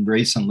two, and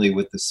recently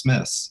with the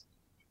Smiths.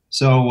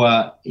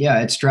 So,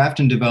 it's draft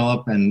and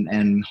develop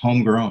and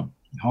homegrown.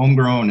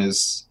 Homegrown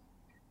is,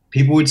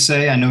 people would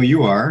say, I know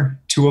you are,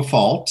 to a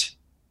fault.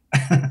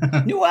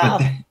 Wow.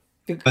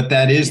 but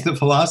that is the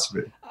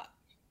philosophy.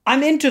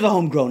 I'm into the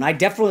homegrown. I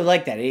definitely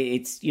like that.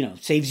 It's,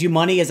 saves you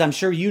money, as I'm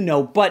sure you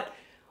know. But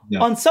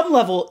on some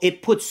level,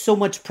 it puts so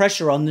much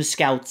pressure on the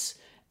scouts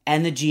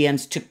and the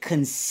GMs to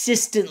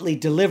consistently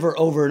deliver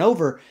over and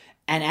over.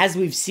 And as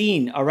we've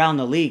seen around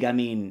the league, I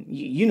mean,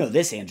 you know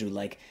this, Andrew,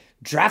 like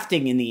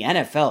drafting in the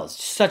NFL is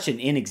such an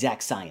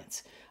inexact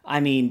science. I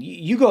mean,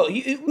 you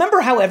remember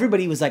how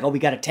everybody was like, oh, we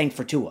got to tank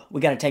for Tua.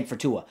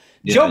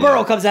 Joe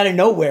Burrow comes out of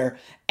nowhere,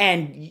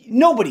 and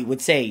nobody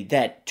would say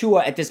that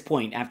Tua at this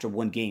point, after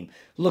one game,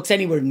 looks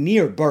anywhere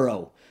near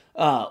Burrow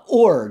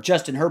or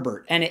Justin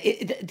Herbert. And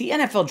the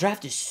NFL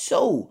draft is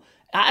so,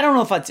 I don't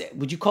know if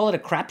would you call it a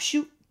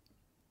crapshoot?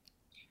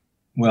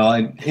 Well,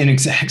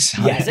 inexact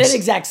science. Yes,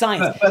 inexact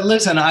science. But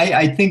listen,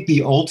 I think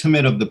the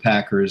ultimate of the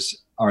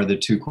Packers are the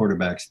 2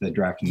 quarterbacks that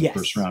drafted in the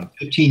first round.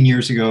 15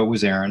 years ago, it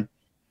was Aaron.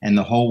 And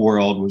the whole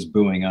world was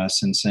booing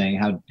us and saying,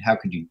 how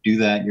could you do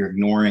that? You're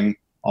ignoring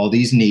all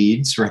these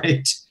needs,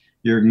 right?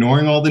 You're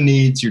ignoring all the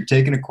needs. You're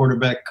taking a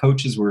quarterback.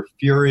 Coaches were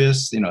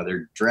furious.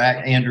 They're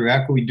Andrew,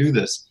 how can we do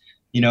this?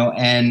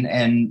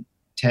 And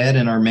Ted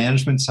and our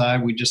management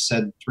side, we just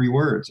said 3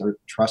 words, or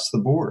trust the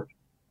board.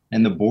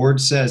 And the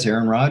board says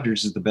Aaron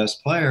Rodgers is the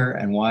best player,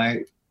 and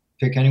why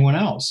pick anyone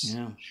else?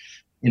 And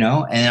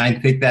I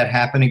think that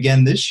happened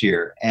again this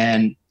year.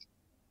 And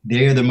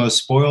they are the most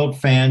spoiled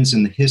fans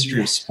in the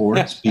history of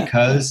sports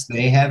because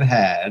they have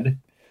had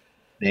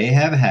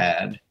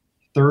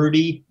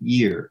 30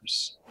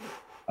 years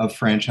of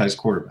franchise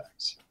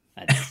quarterbacks.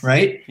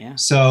 Right? Yeah.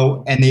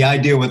 So, and the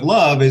idea with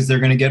Love is they're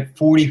going to get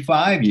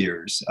 45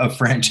 years of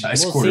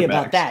franchise quarterbacks. We'll see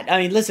about that. I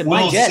mean, listen,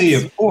 my We'll Jets. see,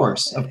 of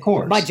course.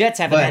 My Jets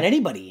haven't had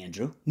anybody,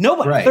 Andrew.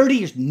 Nobody. 30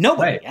 years,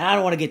 nobody. Right. I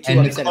don't want to get too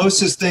upset. upset. And the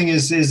closest thing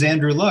is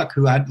Andrew Luck,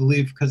 who I had to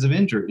leave because of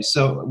injury.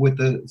 So with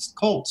the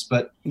Colts,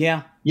 but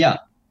yeah,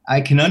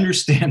 I can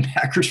understand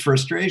Packers'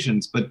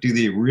 frustrations, but do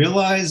they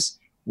realize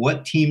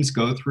what teams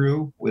go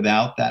through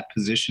without that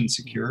position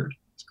secured?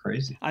 It's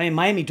crazy. I mean,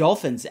 Miami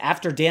Dolphins,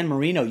 after Dan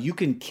Marino, you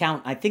can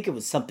count, I think it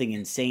was something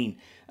insane.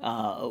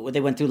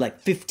 They went through like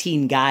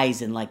 15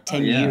 guys in like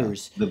 10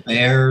 years. The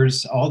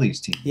Bears, all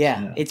these teams.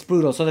 Yeah, it's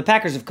brutal. So the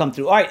Packers have come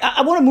through. All right,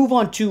 I want to move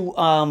on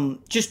to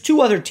just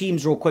two other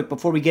teams real quick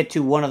before we get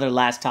to one other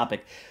last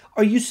topic.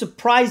 Are you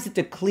surprised that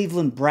the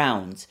Cleveland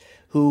Browns,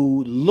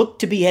 who looked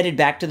to be headed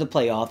back to the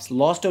playoffs,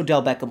 lost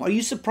Odell Beckham, are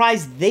you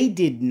surprised they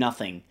did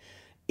nothing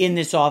in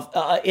this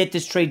at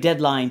this trade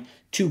deadline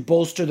to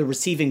bolster the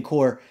receiving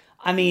core?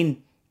 I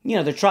mean,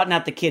 they're trotting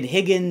out the kid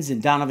Higgins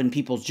and Donovan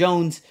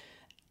Peoples-Jones.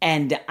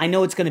 And I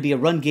know it's going to be a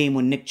run game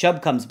when Nick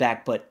Chubb comes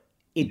back, but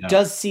it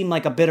does seem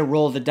like a bit of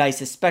roll of the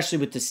dice, especially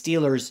with the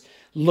Steelers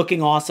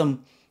looking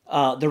awesome.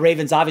 The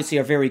Ravens obviously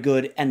are very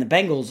good, and the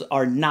Bengals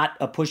are not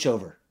a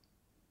pushover.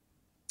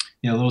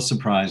 Yeah, a little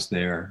surprised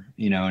there.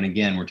 And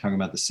again, we're talking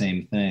about the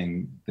same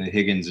thing. The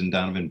Higgins and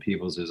Donovan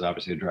Peoples is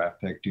obviously a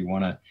draft pick. Do you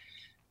want to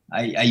 –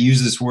 I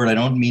use this word, I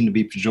don't mean to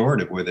be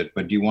pejorative with it,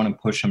 but do you want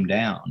to push them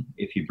down?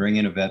 If you bring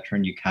in a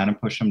veteran, you kind of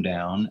push them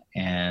down,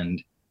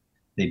 and –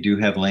 they do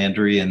have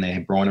Landry, and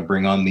they want to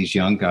bring on these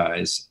young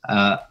guys.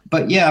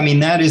 But, yeah, I mean,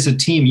 that is a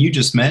team. You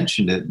just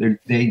mentioned it.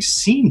 They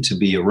seem to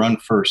be a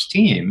run-first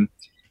team.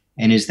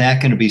 And is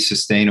that going to be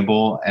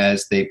sustainable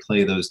as they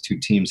play those two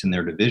teams in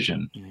their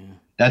division?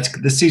 Yeah.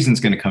 The season's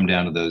going to come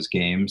down to those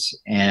games.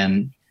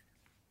 And,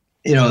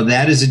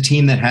 that is a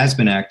team that has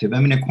been active.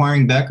 I mean,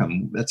 acquiring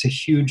Beckham, that's a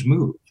huge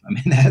move. I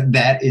mean,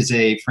 that is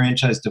a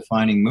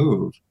franchise-defining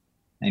move,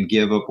 and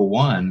give up a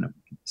one.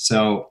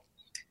 So,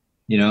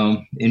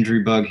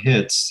 injury bug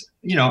hits.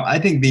 I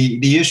think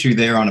the issue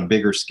there on a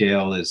bigger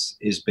scale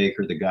is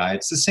Baker the guy?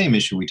 It's the same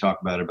issue we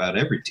talk about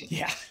every team.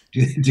 Yeah.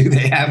 Do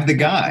they have the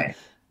guy?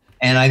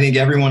 And I think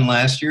everyone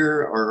last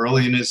year or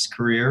early in his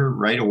career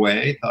right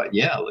away thought,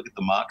 yeah, look at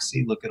the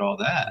moxie, look at all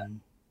that.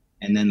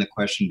 And then the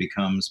question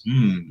becomes,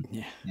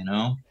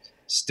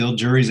 still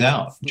jury's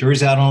out.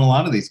 Jury's out on a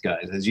lot of these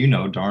guys. As you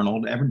know,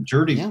 Darnold,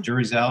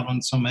 jury's out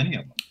on so many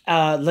of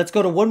them. Let's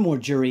go to one more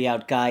jury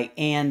out guy.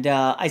 And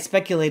I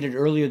speculated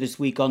earlier this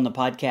week on the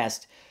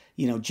podcast,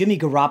 Jimmy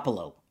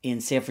Garoppolo in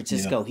San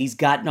Francisco. Yeah. He's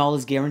gotten all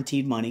his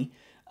guaranteed money.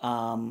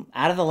 Out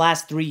of the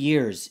last 3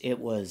 years, it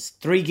was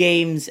 3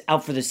 games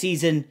out for the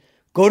season,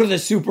 go to the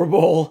Super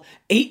Bowl,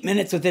 8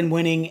 minutes within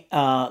winning,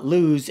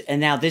 lose.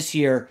 And now this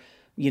year,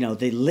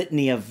 the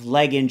litany of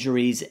leg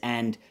injuries,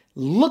 and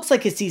looks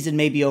like his season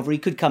may be over. He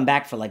could come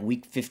back for like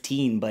week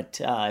 15,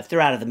 but if they're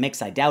out of the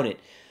mix, I doubt it.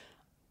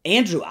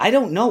 Andrew, I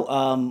don't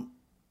know.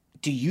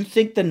 Do you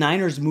think the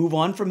Niners move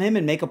on from him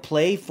and make a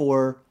play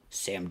for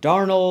Sam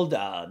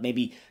Darnold?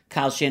 Maybe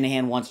Kyle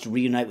Shanahan wants to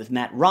reunite with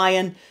Matt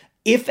Ryan.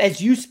 If,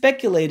 as you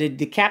speculated,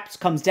 the cap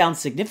comes down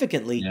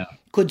significantly,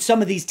 could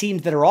some of these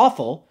teams that are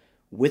awful,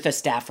 with a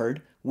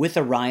Stafford, with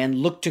a Ryan,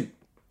 look to,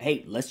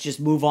 hey, let's just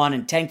move on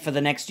and tank for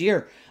the next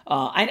year?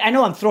 I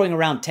know I'm throwing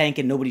around tank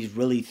and nobody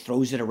really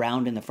throws it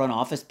around in the front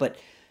office, but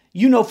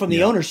from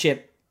the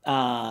ownership,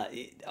 on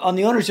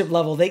the ownership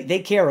level, they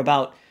care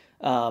about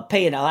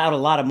paying out a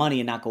lot of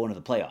money and not going to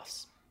the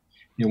playoffs.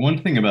 Yeah,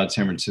 one thing about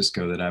San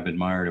Francisco that I've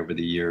admired over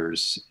the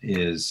years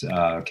is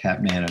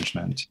cap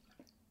management.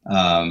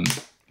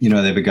 They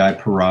have a guy,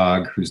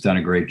 Parag, who's done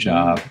a great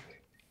job,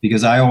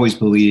 because I always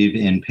believe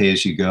in pay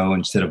as you go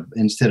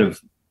instead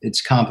of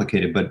it's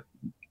complicated, but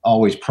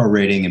always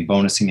prorating and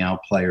bonusing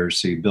out players.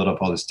 So you build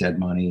up all this dead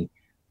money.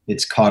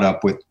 It's caught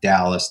up with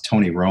Dallas,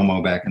 Tony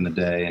Romo back in the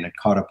day, and it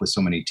caught up with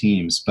so many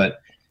teams.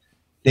 But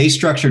they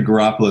structured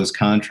Garoppolo's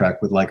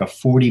contract with like a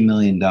 $40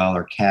 million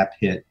cap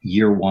hit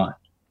year one.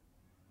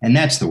 And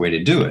that's the way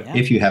to do it,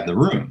 if you have the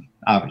room,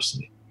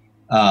 obviously.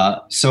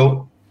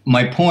 So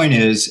my point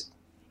is,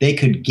 they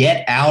could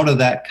get out of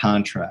that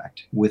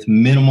contract with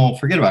minimal,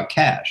 forget about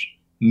cash,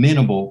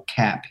 minimal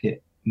cap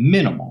hit,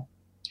 minimal.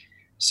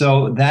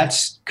 So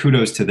that's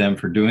kudos to them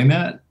for doing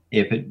that.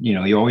 If it,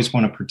 you always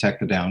want to protect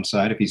the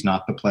downside if he's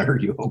not the player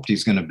you hoped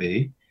he's going to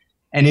be.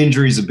 And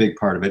injury is a big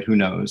part of it, who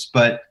knows.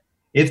 But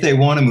if they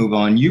want to move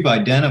on, you've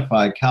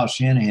identified Kyle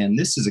Shanahan.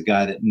 This is a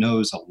guy that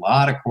knows a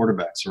lot of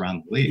quarterbacks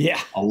around the league.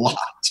 Yeah. A lot.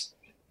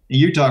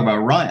 You talk about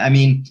Ryan. I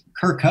mean,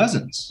 Kirk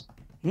Cousins.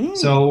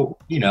 So,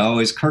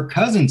 is Kirk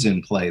Cousins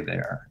in play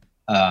there?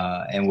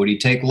 And would he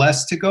take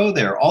less to go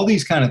there? All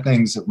these kind of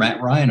things.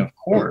 Matt Ryan, of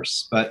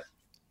course. But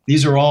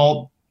these are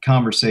all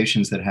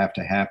conversations that have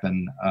to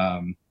happen.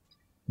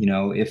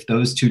 If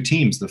those two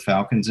teams, the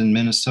Falcons and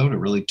Minnesota,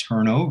 really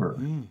turn over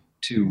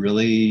to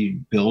really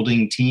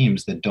building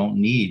teams that don't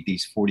need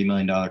these $40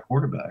 million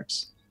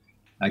quarterbacks,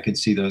 I could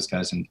see those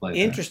guys in play.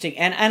 Interesting.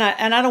 There.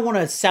 And I don't want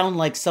to sound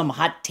like some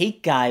hot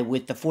take guy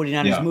with the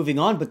 49ers moving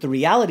on, but the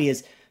reality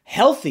is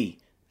healthy.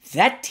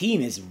 that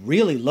team is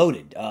really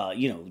loaded.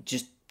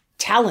 Just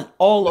talent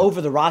all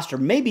over the roster.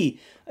 Maybe,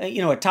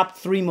 a top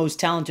 3 most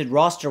talented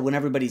roster when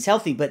everybody's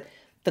healthy. But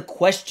the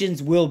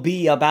questions will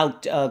be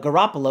about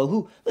Garoppolo,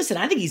 who, listen,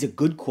 I think he's a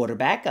good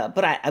quarterback,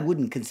 but I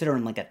wouldn't consider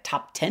him like a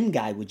top 10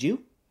 guy, would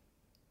you?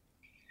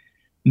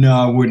 No,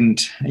 I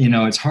wouldn't.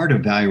 It's hard to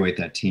evaluate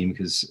that team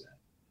because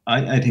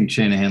I think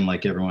Shanahan,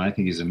 like everyone, I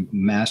think he's a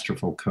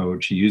masterful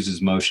coach. He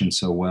uses motion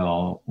so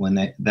well. When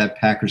that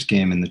Packers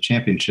game in the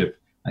championship,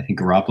 I think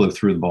Garoppolo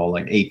threw the ball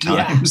like 8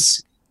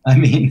 times. Yeah. I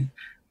mean,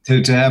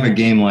 to have a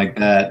game like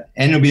that,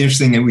 and it'll be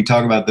interesting that we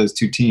talk about those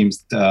two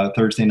teams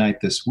Thursday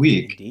night this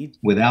week. Indeed.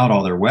 Without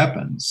all their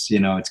weapons.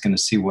 It's going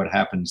to see what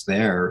happens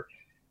there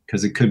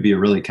because it could be a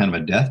really kind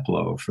of a death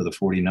blow for the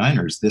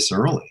 49ers this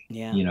early,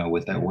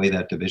 with that way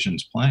that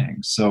division's playing.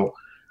 So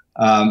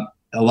a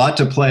lot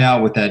to play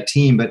out with that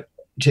team. But,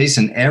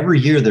 Jason, every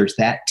year there's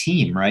that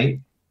team, right?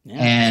 Yeah.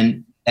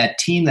 And that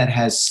team that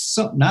has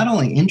not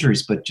only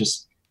injuries, but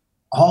just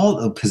all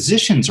the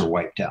positions are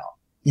wiped out.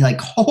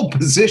 Like whole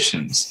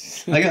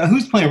positions. Like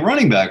who's playing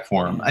running back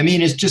for him? I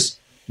mean, it's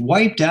just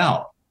wiped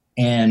out.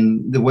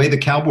 And the way the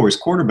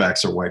Cowboys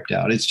quarterbacks are wiped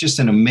out, it's just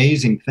an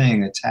amazing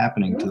thing that's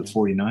happening to the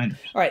 49ers.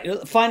 All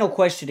right, final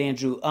question,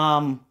 Andrew.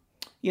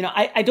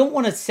 I don't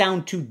want to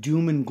sound too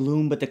doom and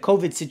gloom, but the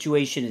COVID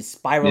situation is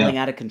spiraling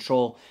out of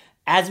control.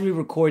 As we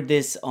record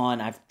this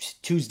on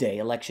Tuesday,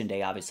 Election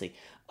Day, obviously,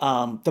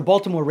 the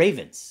Baltimore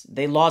Ravens,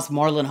 they lost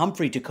Marlon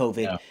Humphrey to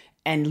COVID. Yeah.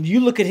 And you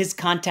look at his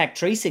contact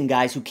tracing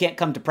guys who can't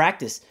come to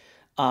practice.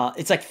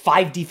 It's like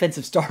 5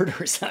 defensive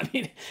starters. I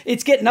mean,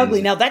 it's getting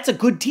ugly. Now, that's a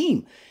good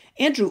team.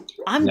 Andrew,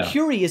 I'm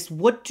curious,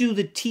 what do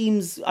the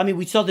teams – I mean,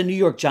 we saw the New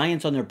York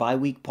Giants on their bye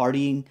week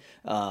partying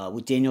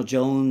with Daniel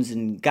Jones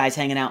and guys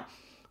hanging out.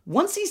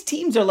 Once these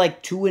teams are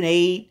like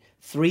 2-8,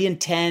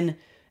 3-10,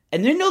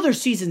 and they know their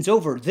season's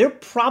over, they're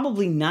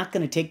probably not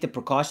going to take the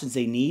precautions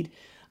they need.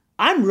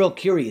 I'm real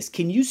curious.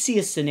 Can you see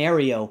a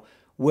scenario –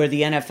 where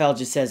the NFL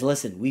just says,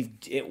 listen,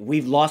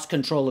 we've lost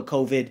control of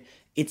COVID.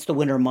 It's the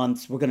winter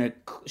months. We're going to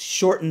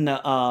shorten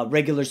the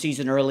regular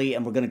season early,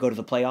 and we're going to go to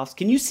the playoffs.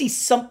 Can you see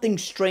something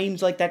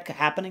strange like that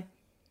happening?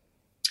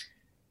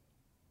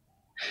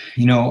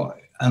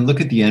 I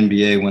look at the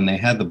NBA. When they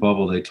had the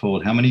bubble, they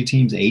told how many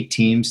teams? 8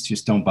 teams.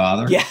 Just don't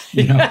bother.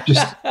 Yeah.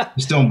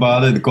 Just don't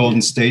bother. The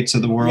Golden States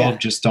of the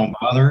world, just don't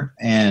bother.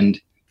 And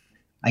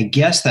I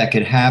guess that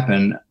could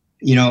happen.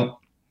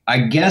 I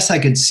guess I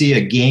could see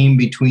a game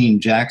between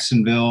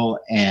Jacksonville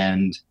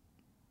and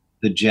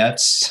the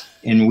Jets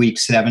in week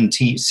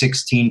 17,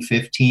 16,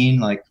 15.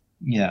 Like,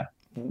 yeah.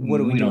 What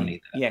do we don't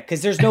need that. Yeah,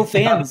 because there's no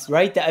fans,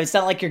 right? It's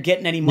not like you're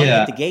getting any money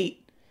at the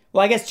gate.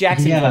 Well, I guess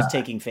Jacksonville's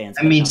taking fans.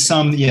 I mean,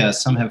 some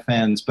have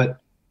fans, but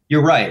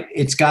you're right.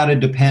 It's got to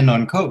depend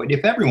on COVID.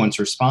 If everyone's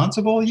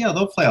responsible,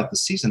 they'll play out the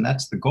season.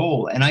 That's the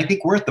goal. And I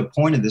think we're at the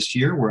point of this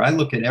year where I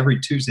look at every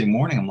Tuesday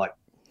morning, I'm like,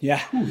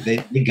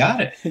 they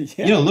got it.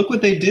 Look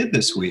what they did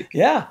this week.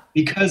 Yeah.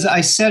 Because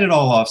I said it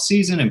all off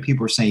season and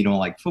people were saying you don't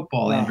like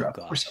football, Andrew. Of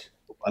course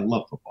I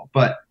love football.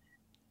 But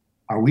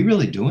are we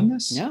really doing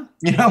this?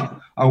 Yeah.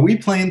 Are we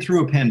playing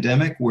through a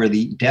pandemic where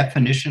the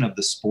definition of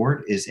the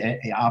sport is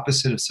the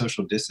opposite of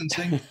social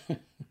distancing?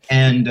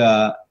 and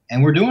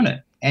we're doing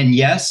it. And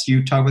yes,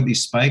 you talk about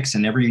these spikes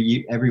and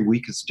every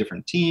week it's a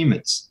different team.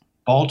 It's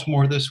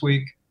Baltimore this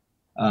week.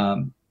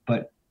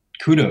 But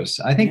kudos.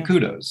 I think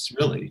kudos,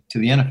 really, to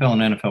the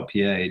NFL and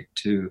NFLPA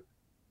to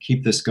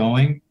keep this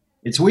going.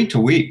 It's week to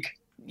week.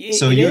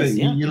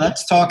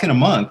 Let's talk in a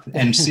month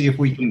and see if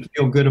we can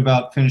feel good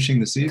about finishing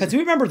the season. Because we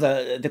remember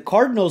the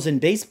Cardinals in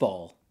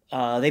baseball.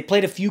 They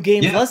played a few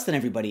games less than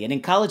everybody. And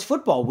in college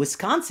football,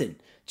 Wisconsin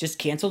just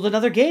canceled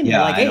another game.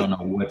 Yeah, I don't know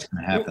what's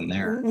going to happen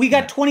there. We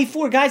got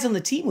 24 guys on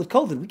the team with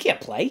COVID. We can't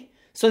play.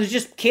 So they're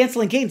just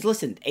canceling games.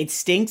 Listen, it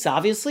stinks,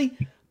 obviously,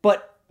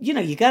 but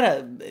you got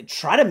to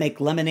try to make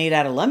lemonade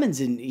out of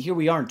lemons, and here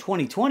we are in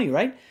 2020,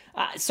 right?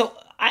 So,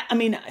 I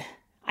mean,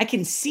 I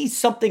can see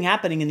something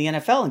happening in the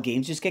NFL and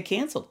games just get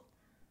canceled.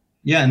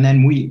 Yeah, and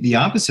then the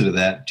opposite of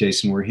that,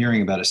 Jason, we're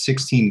hearing about a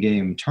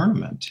 16-game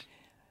tournament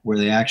where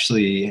they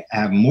actually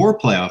have more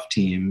playoff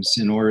teams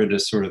in order to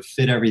sort of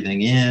fit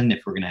everything in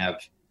if we're going to have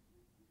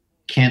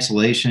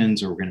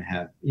cancellations or we're going to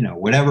have,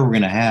 whatever we're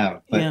going to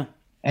have. But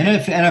and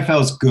if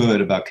NFL is good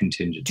about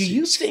contingencies.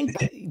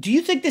 Do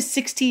you think this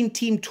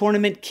 16-team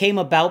tournament came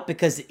about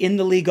because in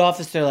the league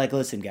office they're like,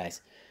 listen,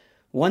 guys,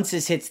 once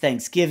this hits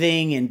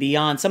Thanksgiving and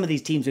beyond, some of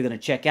these teams are going to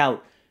check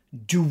out.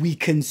 Do we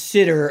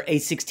consider a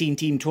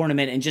 16-team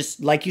tournament? And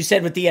just like you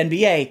said with the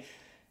NBA,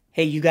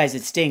 hey, you guys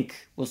that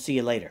stink, we'll see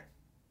you later.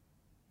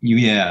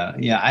 Yeah.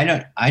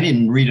 I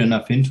didn't read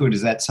enough into it.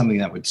 Is that something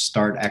that would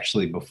start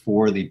actually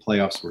before the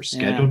playoffs were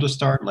scheduled to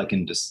start, like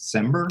in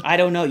December? I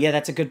don't know. Yeah,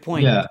 that's a good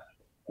point. Yeah.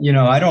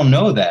 I don't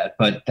know that,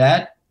 but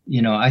that,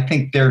 I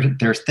think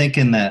they're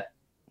thinking that,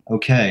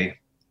 okay,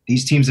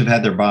 these teams have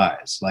had their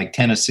buys, like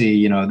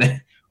Tennessee,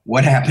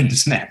 what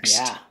happens next?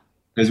 Yeah.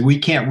 Because we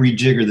can't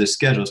rejigger the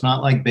schedule. It's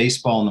not like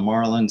baseball and the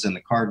Marlins and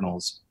the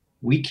Cardinals.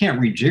 We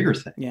can't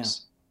rejigger things. Yeah.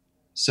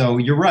 So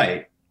you're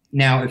right.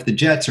 Now, if the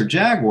Jets or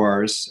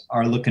Jaguars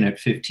are looking at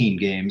 15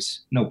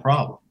 games, no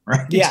problem,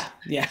 right? Yeah.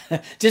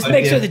 Just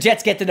make sure the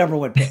Jets get the number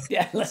one pick.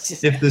 Yeah, let's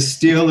just. If the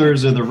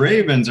Steelers or the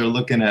Ravens are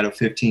looking at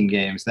 15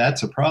 games,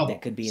 that's a problem.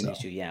 That could be an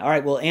issue, yeah. All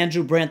right, well,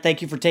 Andrew Brandt,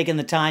 thank you for taking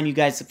the time. You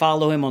guys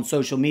follow him on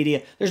social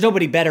media. There's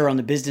nobody better on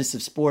the business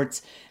of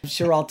sports. I'm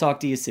sure I'll talk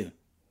to you soon.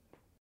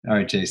 All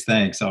right, Chase,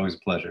 thanks. Always a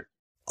pleasure.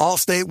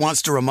 Allstate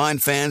wants to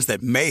remind fans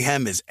that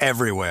mayhem is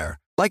everywhere,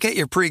 like at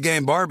your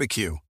pregame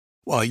barbecue.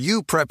 While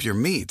you prep your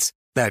meats,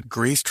 that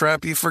grease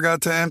trap you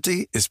forgot to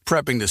empty is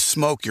prepping to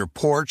smoke your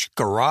porch,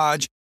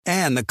 garage,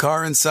 and the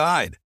car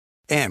inside.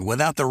 And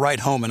without the right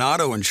home and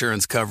auto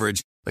insurance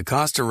coverage, the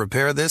cost to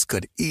repair this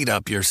could eat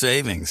up your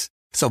savings.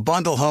 So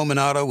bundle home and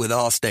auto with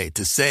Allstate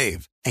to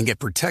save and get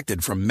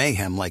protected from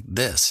mayhem like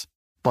this.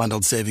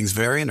 Bundled savings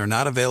vary and are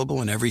not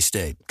available in every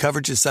state.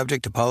 Coverage is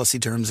subject to policy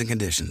terms and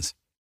conditions.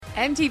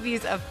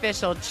 MTV's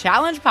official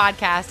Challenge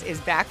podcast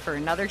is back for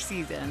another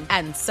season.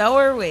 And so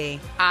are we.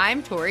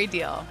 I'm Tori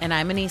Deal. And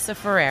I'm Anissa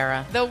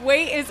Ferreira. The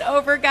wait is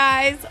over,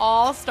 guys.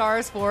 All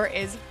Stars 4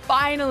 is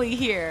finally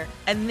here.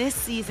 And this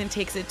season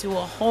takes it to a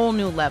whole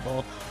new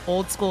level.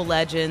 Old school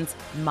legends,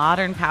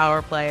 modern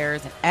power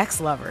players, and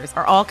ex-lovers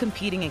are all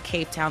competing in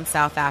Cape Town,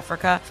 South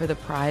Africa for the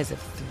prize of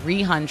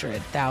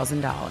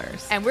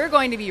 $300,000. And we're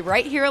going to be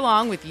right here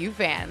along with you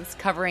fans,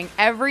 covering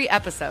every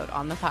episode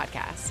on the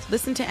podcast.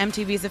 Listen to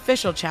MTV's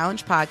official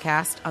Challenge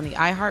podcast on the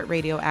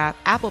iHeartRadio app,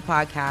 Apple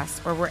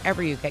Podcasts, or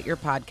wherever you get your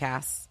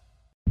podcasts.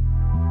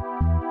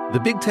 The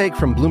Big Take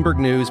from Bloomberg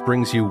News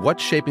brings you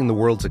what's shaping the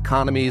world's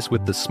economies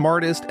with the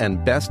smartest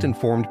and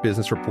best-informed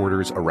business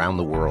reporters around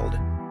the world.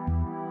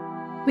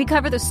 We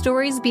cover the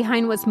stories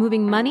behind what's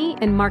moving money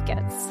and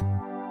markets,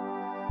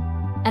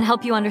 and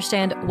help you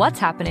understand what's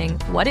happening,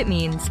 what it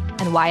means,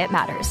 and why it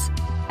matters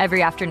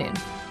every afternoon.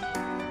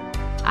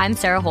 I'm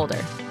Sarah Holder.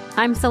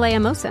 I'm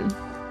Saleha Mohsin.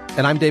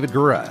 And I'm David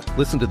Gura.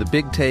 Listen to The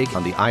Big Take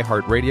on the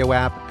iHeartRadio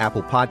app,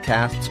 Apple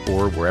Podcasts,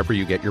 or wherever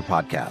you get your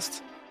podcasts.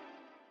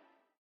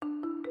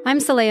 I'm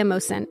Saleha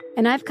Mohsin,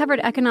 and I've covered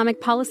economic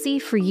policy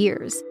for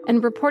years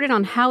and reported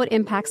on how it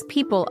impacts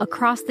people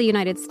across the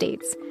United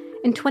States.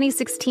 In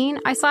 2016,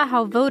 I saw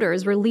how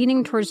voters were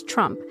leaning towards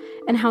Trump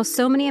and how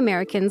so many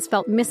Americans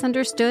felt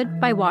misunderstood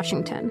by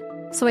Washington.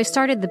 So I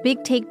started The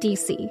Big Take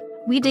DC.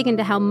 We dig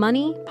into how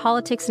money,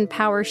 politics, and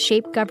power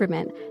shape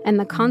government and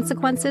the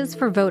consequences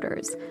for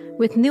voters.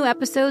 With new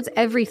episodes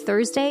every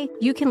Thursday,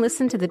 you can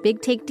listen to The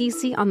Big Take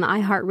DC on the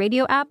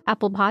iHeartRadio app,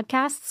 Apple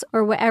Podcasts,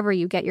 or wherever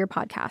you get your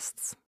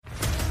podcasts.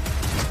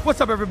 What's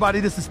up,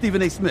 everybody? This is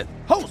Stephen A. Smith,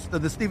 host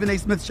of the Stephen A.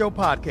 Smith Show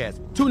podcast.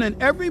 Tune in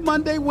every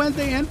Monday,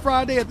 Wednesday, and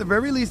Friday at the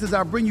very least as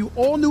I bring you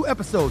all new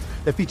episodes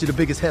that feature the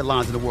biggest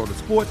headlines in the world of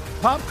sports,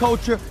 pop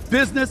culture,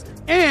 business,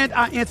 and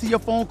I answer your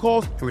phone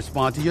calls and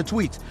respond to your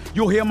tweets.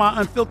 You'll hear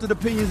my unfiltered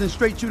opinions and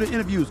straight-shooter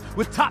interviews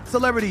with top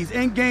celebrities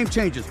and game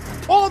changers.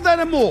 All that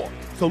and more.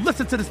 So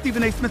listen to the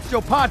Stephen A. Smith Show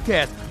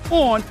podcast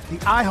on the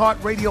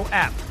iHeartRadio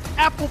app,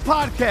 Apple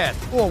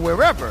Podcasts, or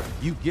wherever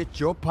you get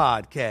your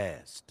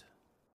podcast.